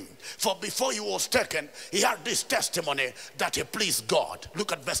taken him. For before he was taken, he had this testimony that he pleased God.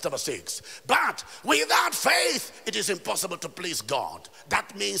 Look at verse number 6. But without faith it is impossible to please God.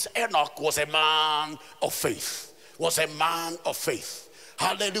 That means Enoch was a man of faith. Was a man of faith.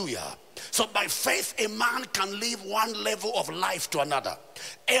 Hallelujah. So by faith a man can leave one level of life to another.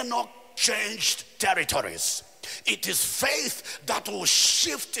 Enoch changed territories. It is faith that will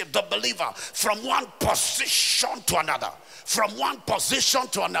shift the believer from one position to another. From one position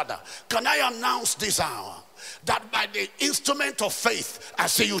to another. Can I announce this hour that by the instrument of faith, I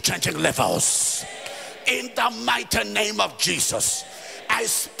see you changing levels. In the mighty name of Jesus. I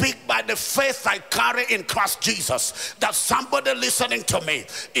speak by the faith I carry in Christ Jesus, that somebody listening to me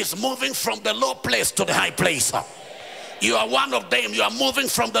is moving from the low place to the high place. You are one of them. You are moving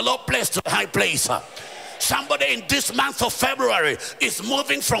from the low place to the high place. Somebody in this month of February is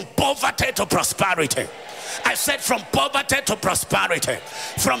moving from poverty to prosperity. I said from poverty to prosperity,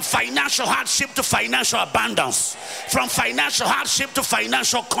 from financial hardship to financial abundance, from financial hardship to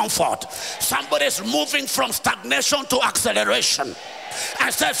financial comfort. Somebody is moving from stagnation to acceleration. I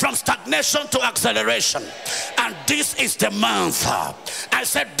said from stagnation to acceleration. And this is the month. I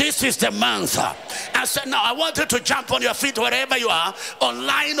said this is the month. I said now I want you to jump on your feet wherever you are,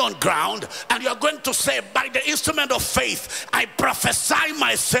 online, on ground, and you're going to say, by the instrument of faith, I prophesy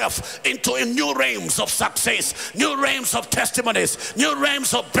myself into new realms of success, new realms of testimonies, new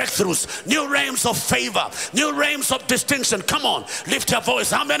realms of breakthroughs, new realms of favor, new realms of distinction. Come on, lift your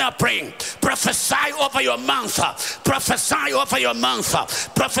voice. How many are praying? Prophesy over your month. Prophesy over your month.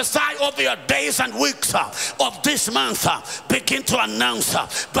 Prophesy over your days and weeks of this month. Begin to announce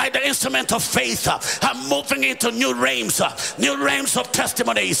by the instrument of faith, I'm moving into new realms of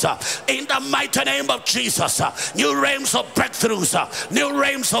testimonies in the mighty name of Jesus. New realms of breakthroughs, new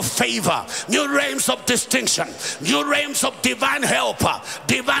realms of favor, new realms of distinction, new realms of divine help,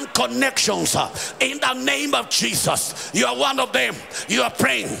 divine connections in the name of Jesus. You are one of them. You are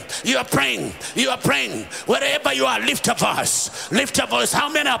praying, you are praying, you are praying. Wherever you are, lift your voice. Lift your voice. How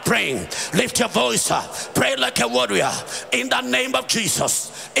many are praying? Lift your voice. Pray like a warrior in the name of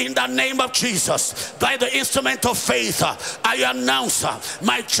Jesus. In the name of Jesus, by the instrument of faith, I announce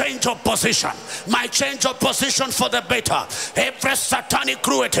my change of position. My change of position for the better. Every satanic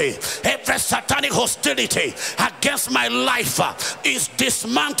cruelty, every satanic hostility against my life is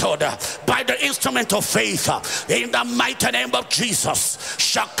dismantled by the instrument of faith. In the mighty name of Jesus.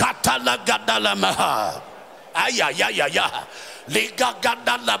 Shakata lagadala maha. Ayayayaya. Liga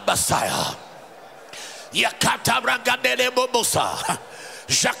gadala basaya. Yakata ragadele bobosa.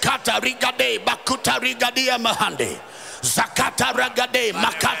 Jakata rigade bakuta rigadia mahande. Zakata ragade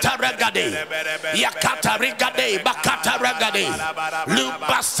makata ragade. Yakata rigade bakata ragade.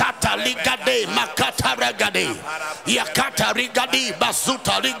 Lubasata ligade makata ragade. Yakata rigadi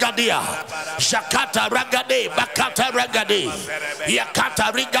basuta rigadia. Jakata ragade bakata ragade.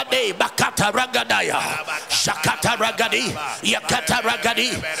 Yakata rigade bakata ragadaya. Shakata ragadi. Yakata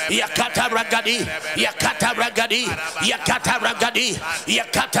ragadi. Yakata ragadi. Yakata ragadi. Yakata ragadi.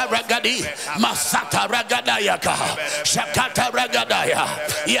 Yakata ragadi. Masata ragadayaka. Shakata ragadaya,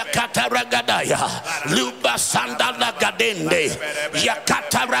 yakata ragadaya, luba sanda lagadende,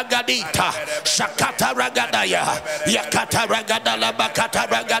 yakata ragadita, shakata ragadaya, yakata ragadala bakata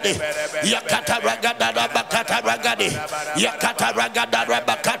ragade, yakata ragadala bakata ragade, yakata ragadala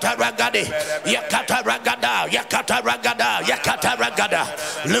bakata ragade, yakata ragada, yakata ragada, yakata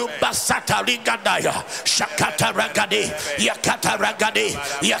ragada, luba sata rigadaya, shakata ragade, yakata ragade,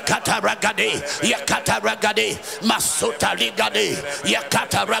 yakata ragade, yakata ragade, Sota ligade,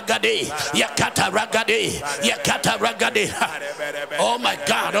 yakata ragade, yakata ragade, yakata ragade. Oh my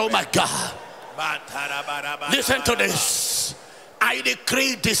God, oh my God. Listen to this. I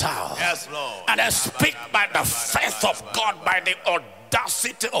decree this hour. Yes, Lord. And I speak by the faith of God, by the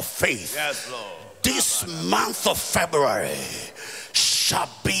audacity of faith. Yes, Lord. This month of February shall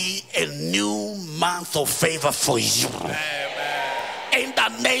be a new month of favor for you. Amen. In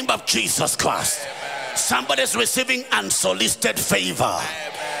the name of Jesus Christ. Amen. Somebody's receiving unsolicited favor.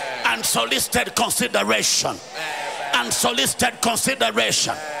 Amen. Unsolicited consideration. Amen. Unsolicited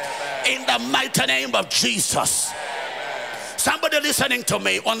consideration. Amen. In the mighty name of Jesus. Amen. Somebody listening to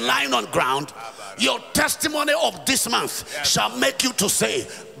me online, on ground, your testimony of this month shall make you to say,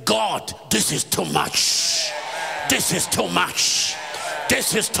 God, this is too much. This is too much.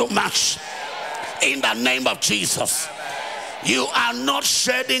 This is too much. In the name of Jesus. You are not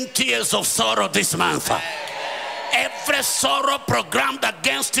shedding tears of sorrow this month. Every sorrow programmed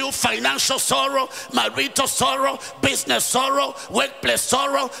against you, financial sorrow, marital sorrow, business sorrow, workplace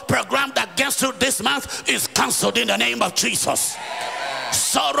sorrow, programmed against you this month is cancelled in the name of Jesus.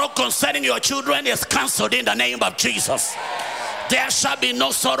 Sorrow concerning your children is cancelled in the name of Jesus. There shall be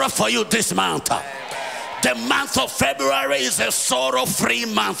no sorrow for you this month. The month of February is a sorrow-free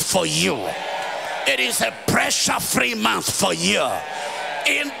month for you. It is a pressure-free month for you.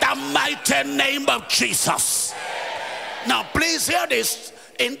 In the mighty name of Jesus. Now please hear this.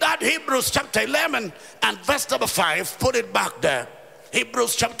 In that Hebrews chapter 11 and verse number 5, put it back there.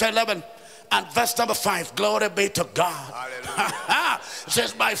 Hebrews chapter 11 and verse number 5. Glory be to God. It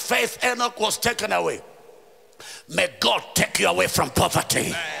says, by faith Enoch was taken away. May God take you away from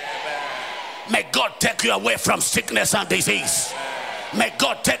poverty. May God take you away from sickness and disease. May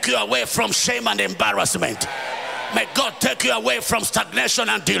God take you away from shame and embarrassment. May God take you away from stagnation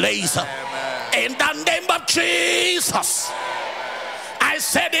and delays. In the name of Jesus. I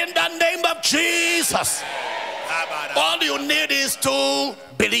said, in the name of Jesus. All you need is to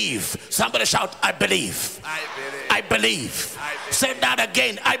believe. Somebody shout, I believe. I believe. Say that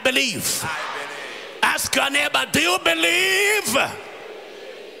again. I believe. Ask your neighbor, do you believe?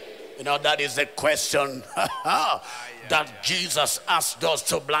 You know, that is the question that Jesus asked those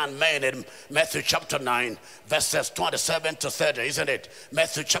two blind men in Matthew chapter 9, verses 27 to 30, isn't it?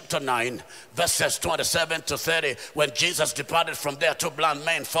 Matthew chapter 9, verses 27 to 30. When Jesus departed from there, two blind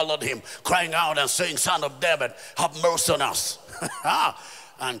men followed him, crying out and saying, Son of David, have mercy on us.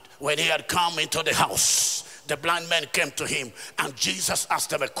 And when he had come into the house, the blind men came to him, and Jesus asked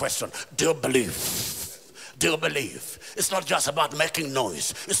them a question. Do you believe? Do you believe? It's not just about making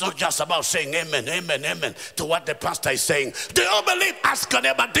noise. It's not just about saying amen, amen, amen to what the pastor is saying. Do you believe? Ask your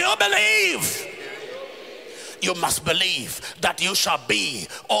neighbor, do you believe? You must believe that you shall be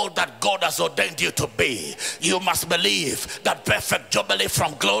all that God has ordained you to be. You must believe that perfect jubilee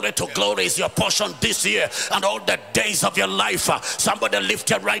from glory to glory is your portion this year and all the days of your life. Somebody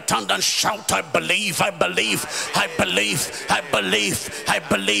lift your right hand and shout, I believe, I believe, I believe, I believe, I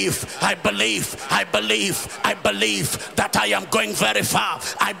believe, I believe, I believe, I believe that I am going very far.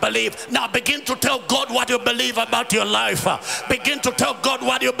 I believe. Now begin to tell God what you believe about your life. Begin to tell God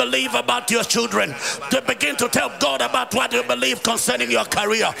what you believe about your children. Begin to tell God about what you believe concerning your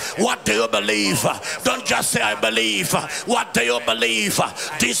career. What do you believe? Don't just say I believe. What do you believe?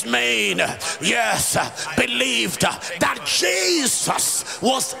 This man, yes, believed that Jesus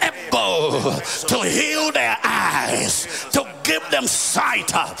was able to heal their eyes, to give them sight,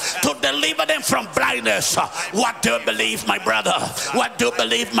 to deliver them from blindness. What do you believe, my brother? What do you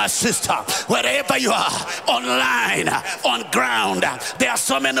believe, my sister? Wherever you are, online, on ground, there are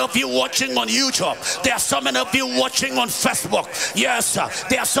so many of you watching on YouTube. There are so many of you watching on Facebook. Yes,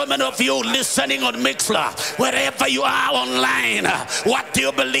 there are so many of you listening on Mixler. Wherever you are online, what do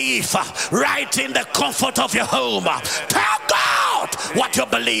you believe? Right in the comfort of your home, tell God what you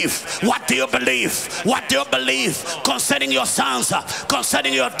believe. What do you believe? What do you believe concerning your sons,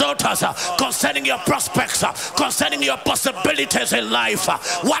 concerning your daughters, concerning your prospects, concerning your possibilities in life?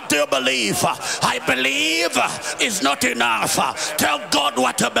 What do you believe? I believe is not enough. Tell God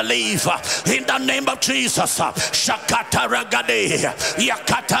what you believe in the name of Jesus. Shakata Ragade,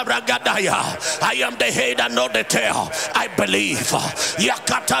 Yakata Ragadaya. I am the head and not the tail. I believe.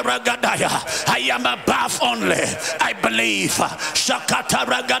 Yakata Ragadaya. I am above only. I believe. Shakata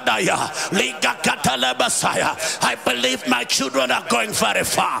Ragadaya. Ligakata Labasaya. I believe my children are going very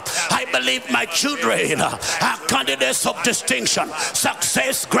far. I believe my children are candidates of distinction,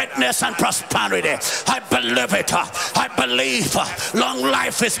 success, greatness, and prosperity. I believe it. I believe long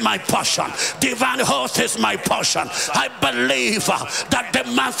life is my portion. Divine health is my portion. I believe that the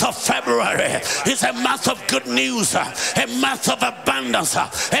month of February is a month of good news, a month of abundance,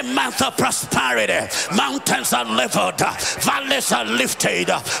 a month of prosperity. Mountains are leveled, valleys are lifted,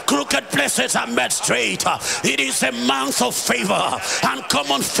 crooked places are made straight. It is a month of favor,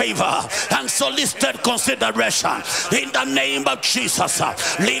 uncommon favor, and solicited consideration in the name of Jesus. I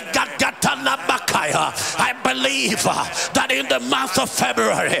believe that in the month of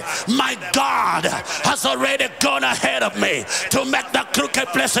February, my God has already gone ahead of me to make the crooked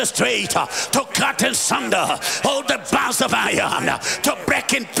places straight, to cut in sunder all the bars of iron, to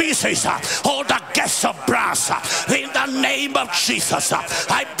break in pieces all the gates of brass. In the name of Jesus,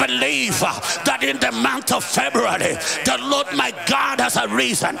 I believe that in the month of February, the Lord my God has a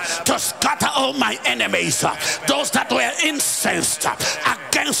reason to scatter all my enemies. Those that were incensed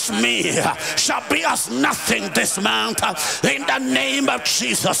against me shall be as nothing this month. In the name of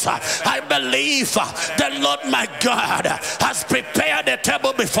Jesus, I believe the Lord my God has prepared a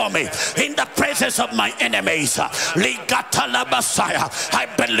table before me in the presence of my enemies. I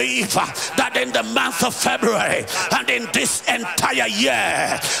believe that in the month of February and in this entire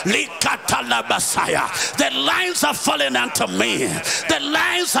year, the lines are falling unto me. The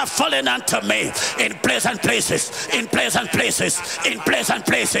lines are falling unto me in pleasant places, in pleasant places, in pleasant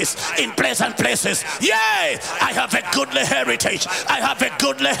places, in pleasant places. Yea, I have a goodly heritage. I have a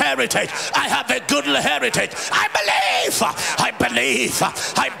goodly heritage. I have a goodly heritage. I believe, I believe,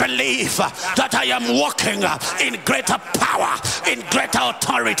 I believe that I am walking in greater power, in greater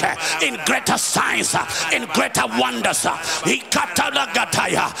authority, in greater signs, in greater wonders.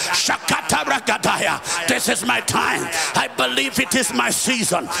 This is my time. I believe it is my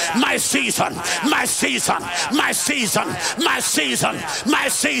season, my season, my season, my season, my season, my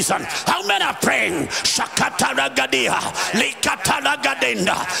season. How many are praying? Shakata Ragadia, Likata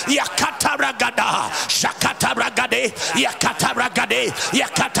Ragadenda, Yakata ragada, shakata ragade, yakata ragade,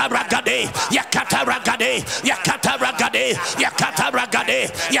 yakata ragade, yakata ragade, yakata ragade, yakata ragade,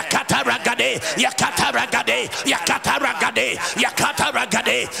 yakata ragade, yakata ragade, yakata ragade, yakata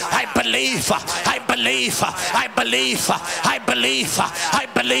ragade. I believe, I believe, I believe, I believe, I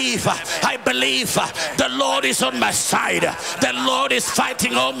believe, I believe. The Lord is on my side. The Lord is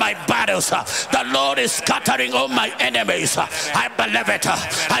fighting all my battles. The Lord is scattering all my enemies. I believe it.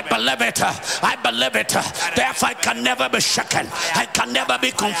 I believe it. I believe it. Therefore, I can never be shaken. I can never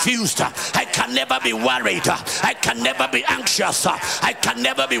be confused. I can never be worried. I can never be anxious. I can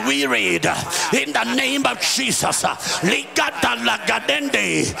never be wearied. In the name of Jesus. Ligata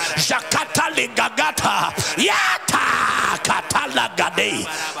lagadende. Jakata ligagata. Yata katala gade.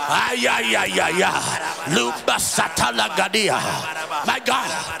 Ayayayaya. Luba satala gadia. My God.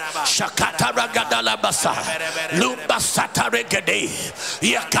 Shakata ragadala basa. Luba satare gade.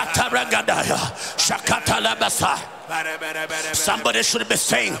 Yakata ragadaya. Shakata labasa. Somebody should be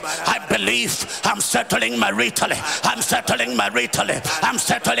saying, I believe I'm settling maritally. I'm settling maritally. I'm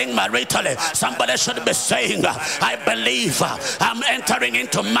settling maritally. Somebody should be saying, I believe I'm entering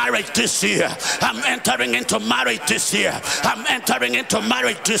into marriage this year. I'm entering into marriage this year. I'm entering into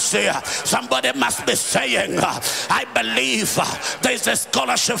marriage this year. Somebody must be saying, I believe there's a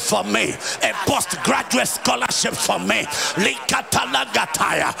scholarship for me, a postgraduate scholarship for me.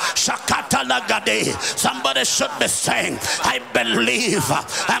 Likatalagataya, shakatalagade. Somebody should be saying, I believe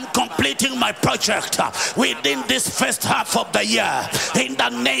I'm completing my project within this first half of the year. In the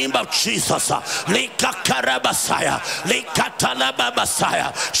name of Jesus. Lika karabasaya, lika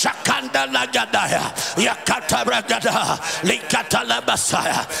talababasaya, shakanda lagadaya, yakata ragada, lika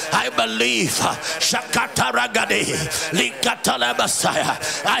talabasaya. I believe shakata ragade, lika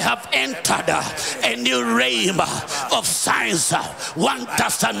talabasaya. I have entered a new realm of signs,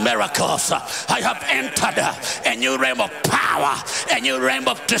 wonders and miracles. I have entered a new realm of power, a new realm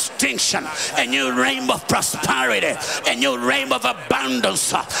of distinction, a new realm of prosperity, a new realm of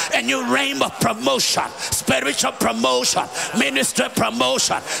abundance, a new realm of promotion, spiritual promotion, ministry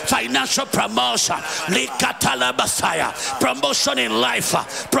promotion, financial promotion, promotion in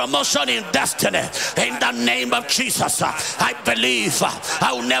life, promotion in destiny. In the name of Jesus, I believe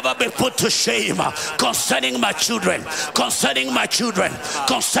I will never be put to shame concerning my children, concerning my children,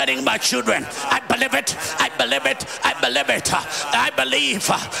 concerning my children. I believe it. I believe it. I believe it. I believe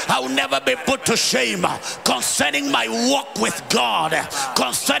I will never be put to shame concerning my walk with God,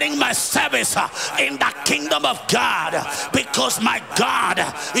 concerning my service in the kingdom of God, because my God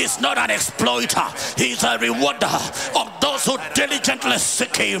is not an exploiter. He's a rewarder of those who diligently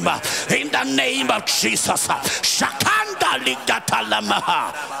seek him. In the name of Jesus. Shakanda ligata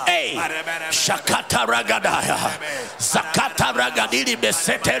lamaha. Hey, Shakata ragadaya. Zakata ragadiri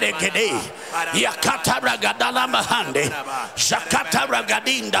besetere gede. Yakata ragadala mahande. Shakata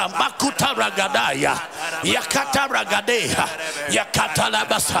ragadinda makuta ragadaya. Yakata ragadeha. Yakata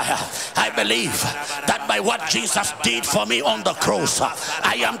labasaya. I believe that by what Jesus did for me on the cross,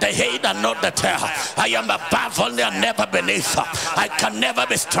 I am the head and not the tail. I am above only and never beneath. I can never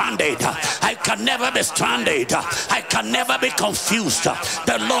be stranded. I can never be stranded. I can never be confused.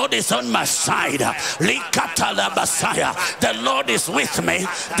 The Lord is on my side. Likata labasaya. The Lord is with me.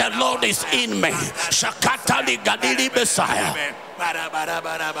 The Lord is in me. Shakata ligadili besaya.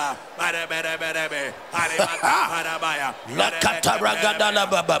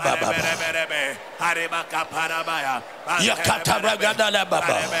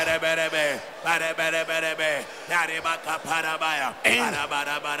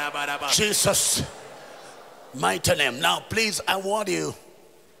 In Jesus' mighty name. Now please, I want you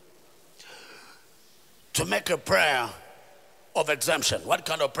to make a prayer of exemption. What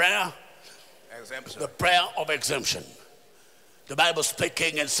kind of prayer? Exemption. The prayer of exemption. The Bible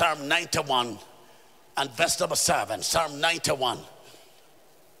speaking in Psalm 91 and verse number 7. Psalm 91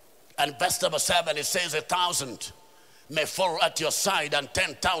 and verse number 7, it says, 1,000 may fall at your side and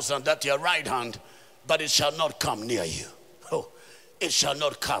 10,000 at your right hand, but it shall not come near you. Oh, it shall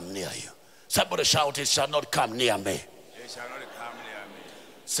not come near you. Somebody shout, it shall not come near me. It shall not come near me.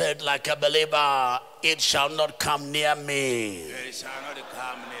 Say it like a believer, it shall not come near me. It shall not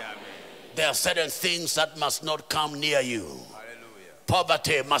come near me. There are certain things that must not come near you. Hallelujah.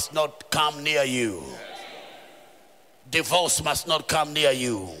 Poverty must not come near you. Yes. Divorce must not come near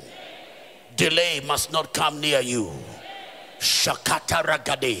you. Delay must not come near you. Shakata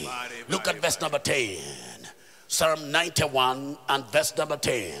ragade. Look at verse number 10. Psalm 91 and verse number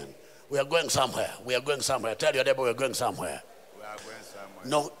 10. We are going somewhere. We are going somewhere. Tell your neighbor we are going somewhere. We are going somewhere.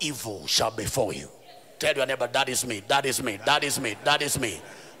 No evil shall befall you. Tell your neighbor, that is me, that is me, that is me, that is me.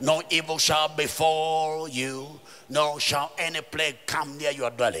 No evil shall befall you, nor shall any plague come near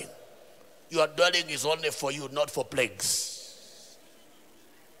your dwelling. Your dwelling is only for you, not for plagues.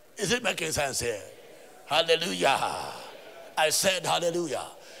 Is it making sense here? Hallelujah. I said hallelujah.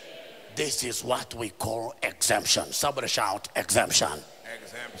 This is what we call exemption. Somebody shout exemption.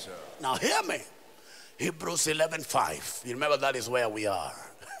 Exemption. Now hear me. Hebrews 11:5. You remember that is where we are.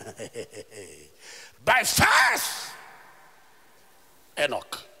 By faith,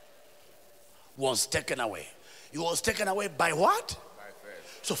 Enoch was taken away. He was taken away by what? By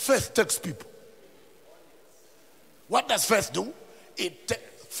faith. So faith takes people. What does faith do?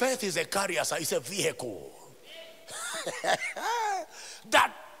 Faith is a carrier, so it's a vehicle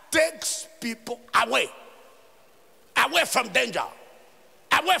that takes people away from danger,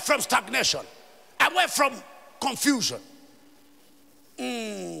 away from stagnation, away from confusion.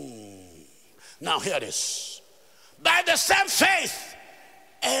 Now hear this. By the same faith,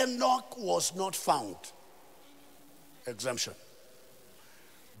 Enoch was not found. Exemption.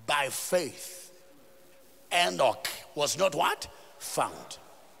 By faith, Enoch was not what? Found.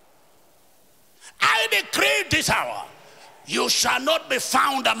 I decree this hour, you shall not be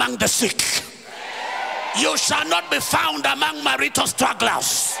found among the sick. You shall not be found among marital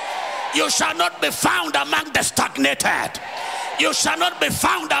strugglers. You shall not be found among the stagnated. You shall not be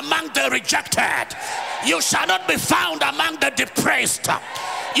found among the rejected. You shall not be found among the depressed.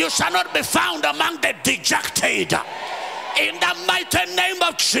 You shall not be found among the dejected. In the mighty name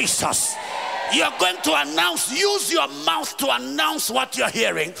of Jesus, you are going to announce, use your mouth to announce what you're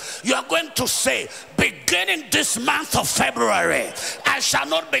hearing. You are going to say, beginning this month of February, I shall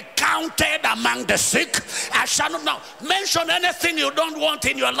not be counted among the sick. I shall not, now mention anything you don't want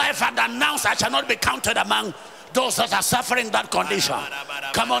in your life and announce, I shall not be counted among those that are suffering that condition.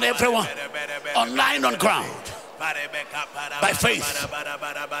 Come on, everyone, online, on ground. By faith,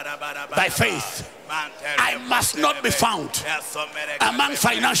 by faith, I must not be found among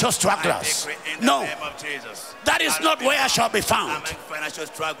financial strugglers. No, that is not where I shall be found.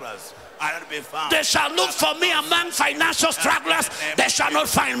 They shall look for me among financial strugglers. They shall not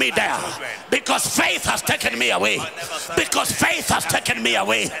find me there, because faith has taken me away. Because faith has taken me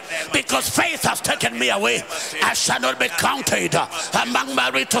away. Because faith has taken me away. I shall not be counted among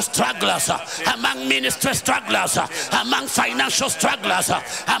marital strugglers, among ministry strugglers, among financial strugglers,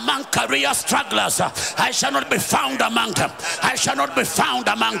 among career strugglers. I shall not be found among them. I shall not be found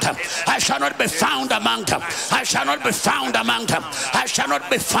among them. I shall not be found among them. I shall not be found among them. I shall not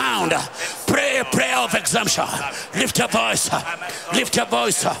be found. Pray a prayer of exemption. Lift your voice. Lift your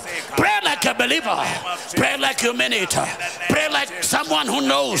voice. Pray like a believer. Pray like you mean it. Pray like someone who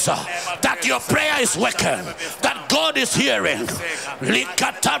knows that your prayer is working, that God is hearing.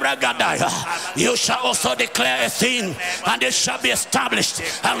 You shall also declare a thing, and it shall be established,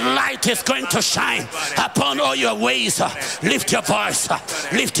 and light is going to shine upon all your ways. Lift your voice.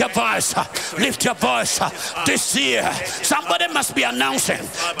 Lift your voice. Lift your voice. This year, somebody must be announcing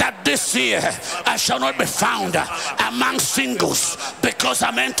that this year I shall not be found among singles, because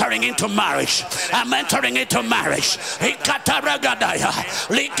I'm entering into marriage. I'm entering into marriage.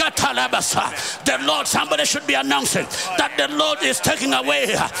 The Lord, somebody should be announcing that the Lord is taking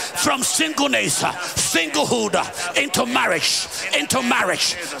away from singleness, singlehood, into marriage, into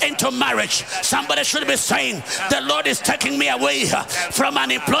marriage, into marriage. Somebody should be saying, the Lord is taking me away from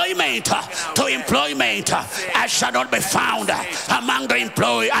unemployment to employment. I shall not be found among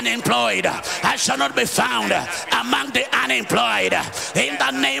the unemployed. I shall not be found among the unemployed. In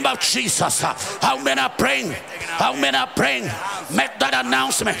the name of Jesus. How many are praying? How many are praying? Make that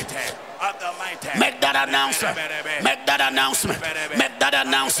announcement. Make that announcement. Make that announcement. Make that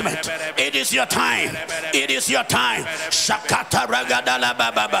announcement. It is your time. It is your time. Shakata ragadala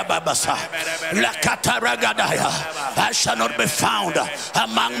babababasa. Lakata ragadaya. I shall not be found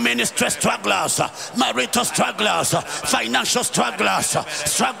among ministry strugglers, marital strugglers, financial strugglers,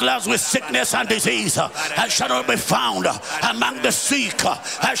 strugglers with sickness and disease. I shall not be found among the sick.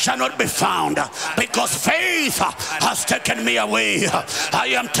 I shall not be found, because faith has taken me away.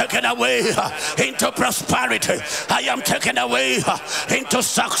 I am taken away into prosperity. I am taken away into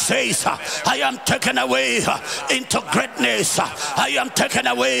success. I am taken away into greatness. I am taken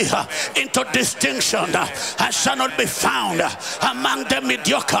away into distinction. I shall not be found among the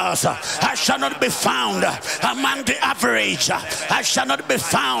mediocres. I shall not be found among the average. I shall not be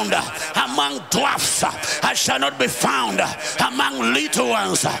found among dwarfs. I shall not be found among little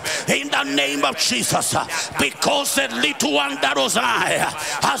ones. In the name of Jesus, because the little one that was I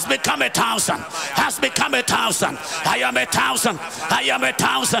has become become 1,000, has become 1,000. I am 1,000. I am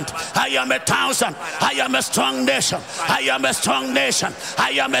 1,000. I am 1,000. I am a strong nation. I am a strong nation.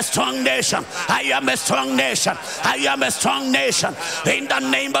 I am a strong nation. I am a strong nation. I am a strong nation. In the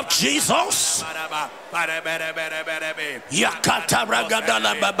name of Jesus. Yakata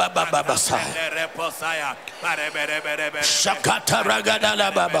ragadala baba baba sa. Shakata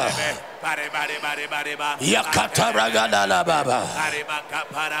ragadala baba. Yakata ragadala baba.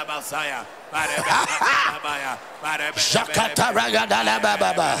 Shakata ragadala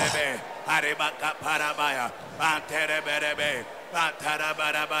baba.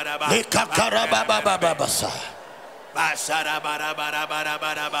 Likakara baba baba sa.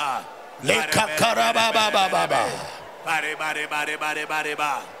 Likakara baba baba. Bari bari bari bari bari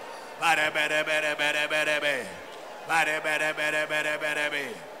ba. Bari bari bari bari bari bari. Bari bari bari bari bari bari.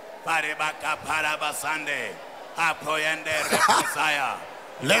 Bari baka para basande. Apoyende reposaya.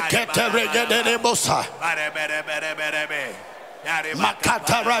 Lekete regede bosa. Bari bari bari bari bari.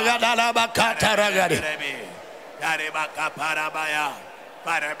 Makata ragada la bakata ragadi. Yari baka para baya.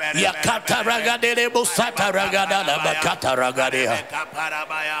 Yakata ragade bosata ragada la bakata ragadia.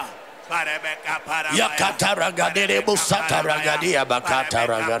 Yakata ragade bosata ragadia bakata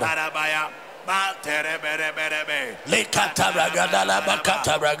ragada. Lekata ragada la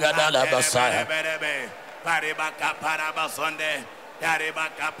bakata ragada la basaya. Paribaka parabasonde.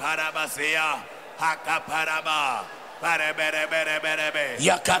 Yaribaka parabasia. Haka paraba.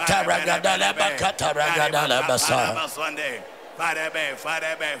 Yakata ragada la bakata ragada la basaya. Farebe,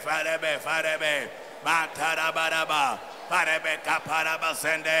 farebe, farebe, farebe, matarabaraba, farebe kaparaba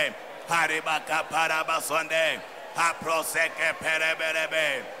sende, hariba kaparaba sonde, haproseke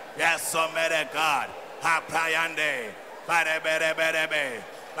pereberebe, yes, so mere God, haprayande, fareberebe,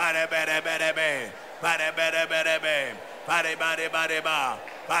 fareberebe, fareberebe, fareberebe,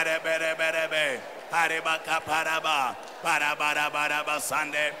 fareberebe, hariba kaparaba, parabarabaraba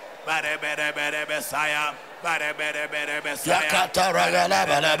sande, fareberebe saya. Yakata ragala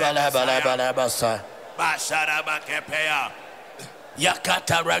bala bala bala bala basa. Basharaba kepeya.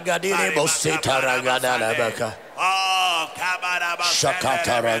 Yakata ragadire bosita ragada la baka. Oh, kabaraba.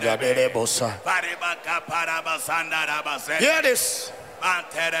 Shakata ragadire bosa. Paribaka parabasanda rabase. Hear this.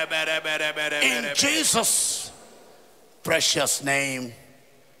 In Jesus' precious name,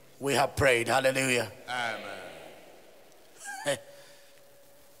 we have prayed. Hallelujah. Amen.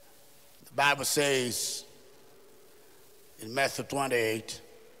 The Bible says in Matthew 28,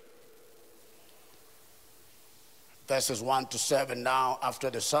 verses 1 to 7, now after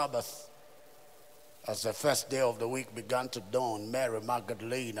the Sabbath, as the first day of the week began to dawn, Mary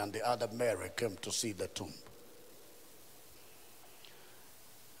Magdalene and the other Mary came to see the tomb.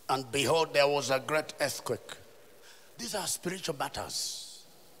 And behold, there was a great earthquake. These are spiritual matters.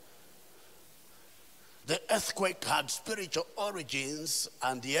 The earthquake had spiritual origins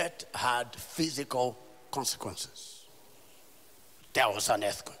and yet had physical consequences. There was an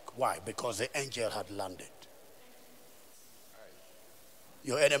earthquake. Why? Because the angel had landed.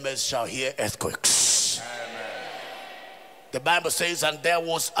 Your enemies shall hear earthquakes. Amen. The Bible says, and there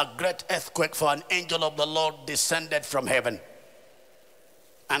was a great earthquake, for an angel of the Lord descended from heaven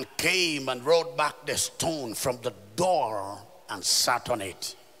and came and rolled back the stone from the door and sat on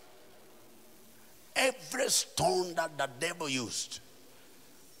it. Every stone that the devil used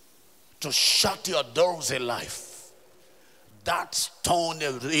to shut your doors in life, that stone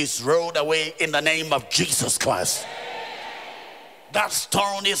is rolled away in the name of Jesus Christ. That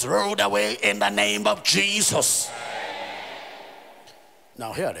stone is rolled away in the name of Jesus.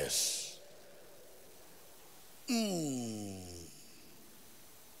 Now here it is.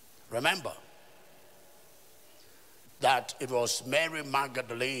 Remember that it was Mary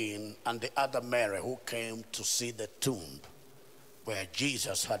Magdalene and the other Mary who came to see the tomb where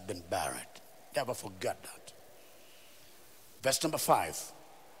Jesus had been buried. Never forget that. Verse number 5.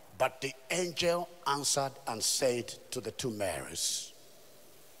 But the angel answered and said to the two Marys,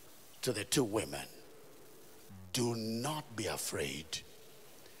 to the two women, do not be afraid,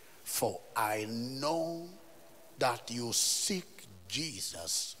 for I know that you seek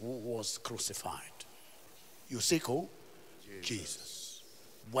Jesus who was crucified. You seek who? Jesus.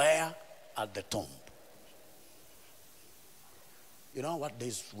 Where? At the tomb. You know what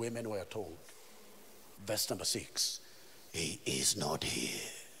these women were told? Verse number 6. He is not here.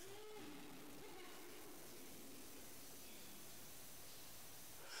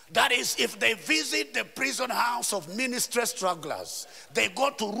 That is, if they visit the prison house of ministry strugglers, they go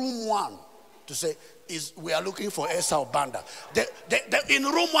to room 1 to say, we are looking for Esau Banda. In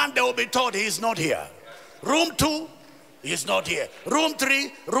room 1, they will be told he is not here. Room 2, He's not here. Room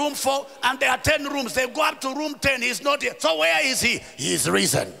 3, room 4, and there are 10 rooms. They go up to room 10. He's not here. So where is he? He is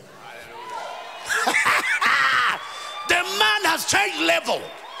risen. The man has changed level.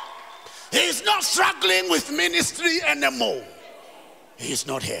 He's not struggling with ministry anymore. He's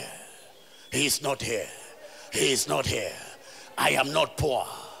not here. He's not here. He is not here. I am not poor.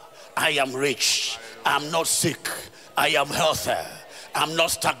 I am rich. I'm not sick. I am healthy. I'm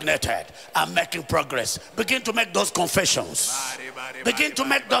not stagnated. I'm making progress. Begin to make those confessions. Begin to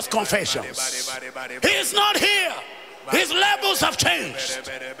make those confessions. He is not here. His levels have changed.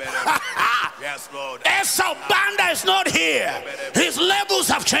 Yes, Lord. Esau Banda is not here. His levels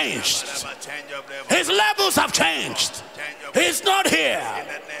have changed. His levels have changed. He's not here.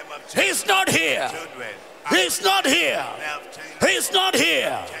 He's not here. He's not here. He's not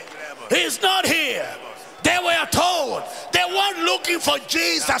here. He's not here. They were told they weren't looking for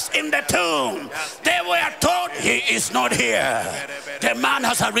Jesus in the tomb. They were told he is not here. The man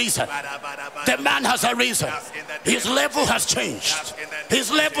has a reason. The man has a reason. His level has changed.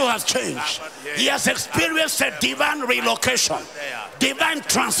 His level has changed. He has experienced a divine relocation, divine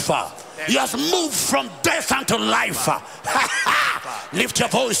transfer. He has moved from death unto life. Lift your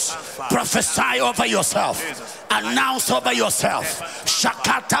voice. Prophesy over yourself. Announce over yourself.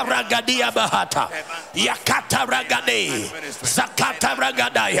 Shakata ragadia bahata. Yakata ragade. Zakata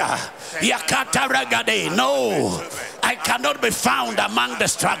ragadaya. Yakata ragade. No, I cannot be found among the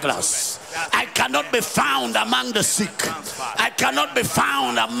stragglers. I cannot be found among the sick. I cannot be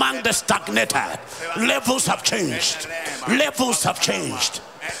found among the stagnated. Levels have changed. Levels have changed.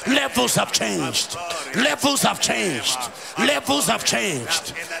 Levels have changed. Levels have changed. Levels have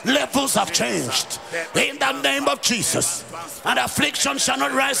changed. Levels have changed. In the name of Jesus. And affliction shall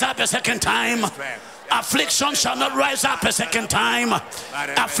not rise up a second time. Affliction shall not rise up a second time.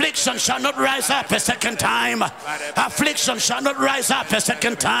 Affliction shall not rise up a second time. Affliction shall not rise up a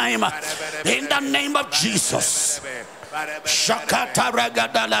second time. In the name of Jesus. Shakata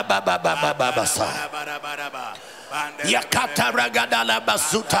ragadala baba baba baba sa. Yakata ragadala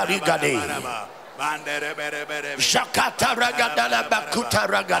basuta rigade. Shakata ragadala bakuta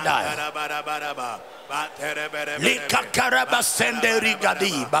ragadaya. Likakaraba sende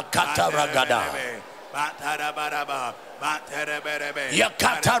rigadi bakata ragada.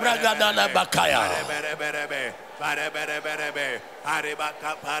 Yakata ragadala bakaya.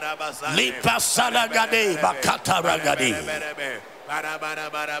 Lipa salagade bakata ragadi.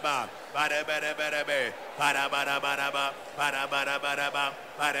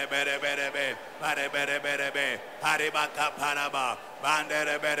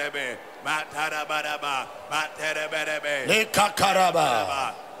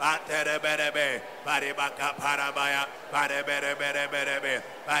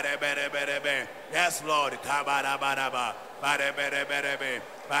 Yes, Lord.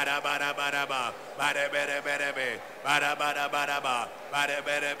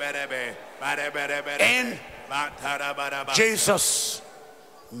 In Jesus'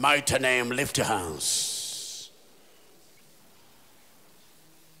 mighty name, lift your hands.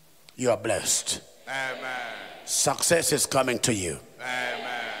 You are blessed. Amen. Success is coming to you. Amen.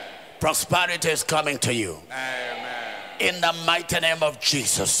 Prosperity is coming to you. Amen. In the mighty name of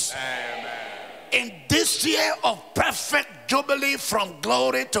Jesus. Amen. In this year of perfect jubilee from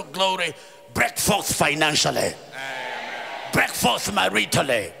glory to glory, break forth financially. Amen. Break forth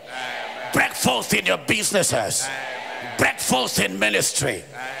maritally. Amen. Break forth in your businesses. Amen. Break forth in ministry.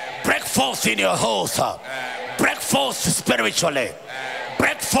 Amen. Break forth in your health. Amen. Break forth spiritually. Amen.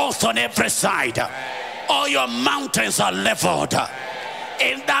 Break forth on every side. Amen. All your mountains are leveled.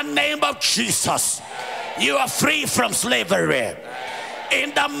 In the name of Jesus, you are free from slavery.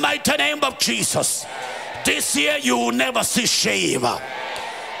 In the mighty name of Jesus, this year you will never see shame.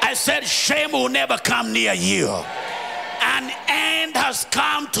 I said shame will never come near you. An end has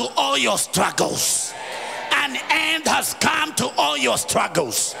come to all your struggles. An end has come to all your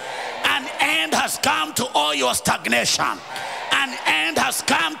struggles. An end has come to all your stagnation. An end has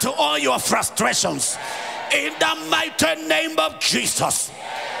come to all your frustrations. In the mighty name of Jesus,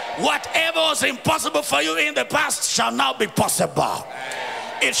 whatever was impossible for you in the past shall now be possible.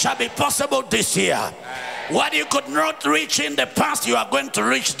 It shall be possible this year. What you could not reach in the past, you are going to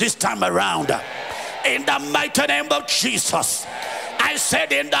reach this time around. In the mighty name of Jesus. I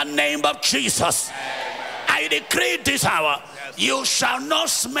said in the name of Jesus, I decree this hour, you shall not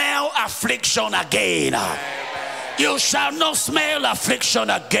smell affliction again. You shall not smell affliction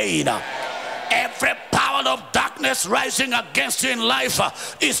again. Every power of darkness rising against you in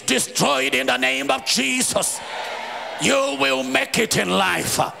life is destroyed in the name of Jesus. You will make it in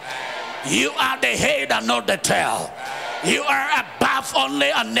life. You are the head and not the tail. You are above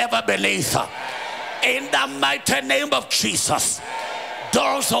only and never beneath. In the mighty name of Jesus,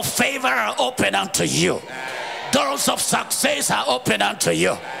 doors of favor are open unto you. Doors of success are open unto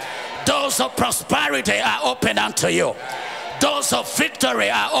you. Doors of prosperity are open unto you. Doors of victory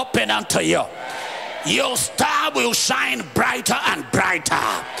are open unto you. Your star will shine brighter and brighter,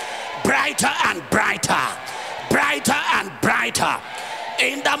 brighter and brighter, brighter and brighter.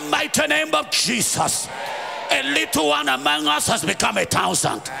 In the mighty name of Jesus, a little one among us has become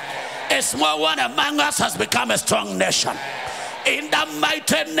 1,000. A small one among us has become a strong nation. In the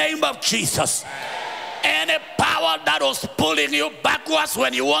mighty name of Jesus, any power that was pulling you backwards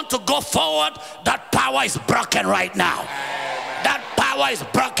when you want to go forward, that power is broken right now. That power is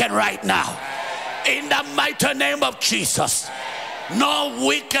broken right now. In the mighty name of Jesus, no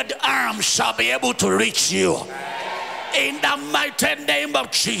wicked arm shall be able to reach you. In the mighty name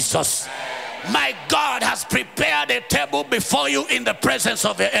of Jesus, my God has prepared a table before you in the presence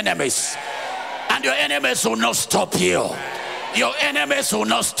of your enemies. And your enemies will not stop you. Your enemies will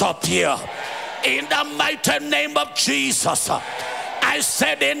not stop you. In the mighty name of Jesus, I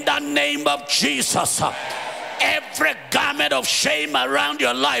said in the name of Jesus, every garment of shame around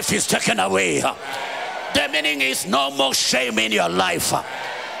your life is taken away. The meaning is no more shame in your life.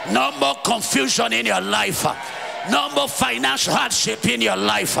 No more confusion in your life. No more financial hardship in your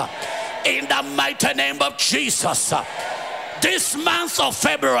life. In the mighty name of Jesus, this month of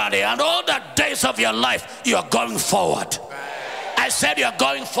February and all the days of your life, you are going forward. I said you're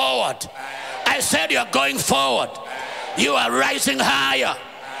going forward. I said you're going forward. You are rising higher.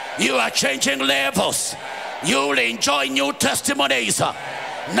 You are changing levels. You will enjoy new testimonies.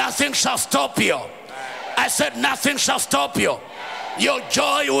 Nothing shall stop you. I said nothing shall stop you. Your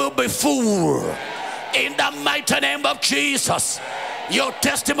joy will be full. In the mighty name of Jesus, your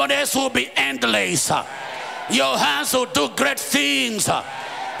testimonies will be endless. Your hands will do great things.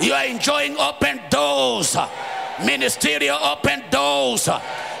 You are enjoying open doors. Ministerial open doors.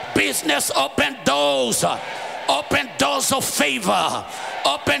 Business open doors. Open doors of favor.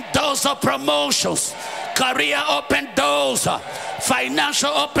 Open doors of promotions. Career open doors. Financial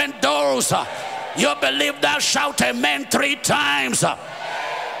open doors. You believe that? Shout amen 3 times.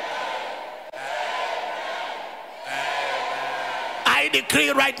 I decree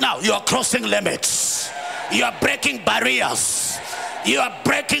right now, you are crossing limits. You are breaking barriers. You are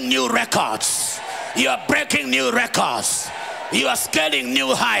breaking new records. You are breaking new records. You are scaling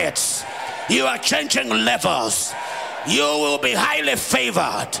new heights. You are changing levels. You will be highly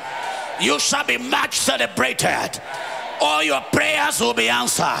favored. You shall be much celebrated. All your prayers will be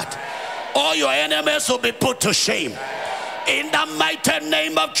answered. All your enemies will be put to shame. In the mighty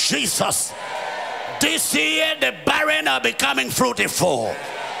name of Jesus, this year the barren are becoming fruitful.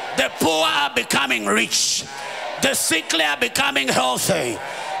 The poor are becoming rich. The sickly are becoming healthy.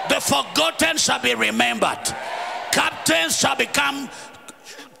 The forgotten shall be remembered. Captains shall become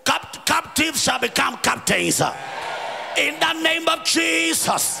captives shall become captains. In the name of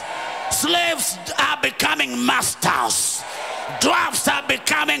Jesus, slaves are becoming masters. Dwarfs are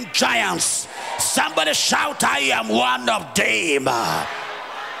becoming giants. Somebody shout, I am one of them.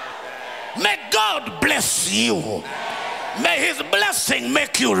 May God bless you. May his blessing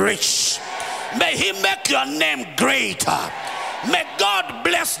make you rich. May he make your name greater. May God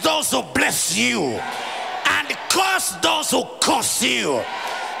bless those who bless you and curse those who curse you.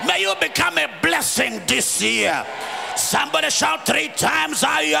 May you become a blessing this year. Somebody shout 3 times,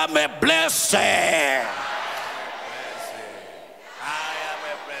 I am a blessing. I am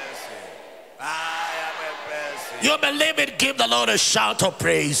a blessing. I am a blessing. You believe it? Give the Lord a shout of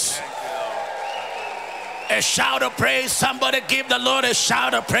praise. A shout of praise. Somebody give the Lord a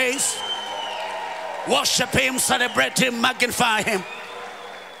shout of praise. Worship him, celebrate him, magnify him.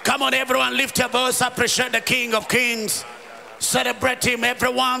 Come on, everyone, lift your voice. Appreciate the King of Kings. Celebrate him,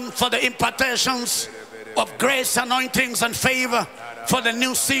 everyone, for the impartations of grace, anointings, and favor for the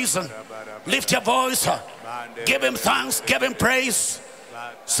new season. Lift your voice. Give him thanks. Give him praise.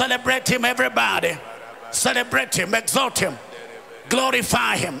 Celebrate him, everybody. Celebrate him. Exalt him.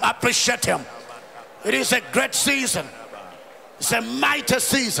 Glorify him. Appreciate him. It is a great season. It's a mighty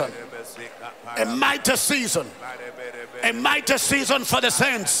season. A mighty season. A mighty season for the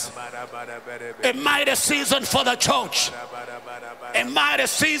saints. A mighty season for the church. A mighty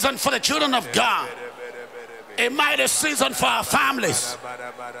season for the children of God. A mighty season for our families.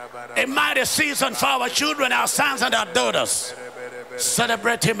 A mighty season for our children, our sons and our daughters.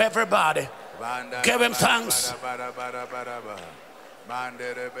 Celebrate him, everybody. Give him thanks.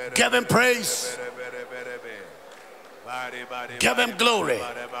 Give him praise. Give him glory.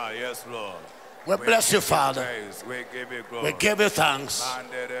 Yes, Lord. We bless you, Father. praise. We give you We glory. give you thanks.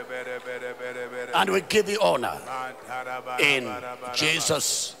 And we give you honor. In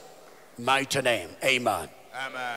Jesus' mighty name. Amen. Amen.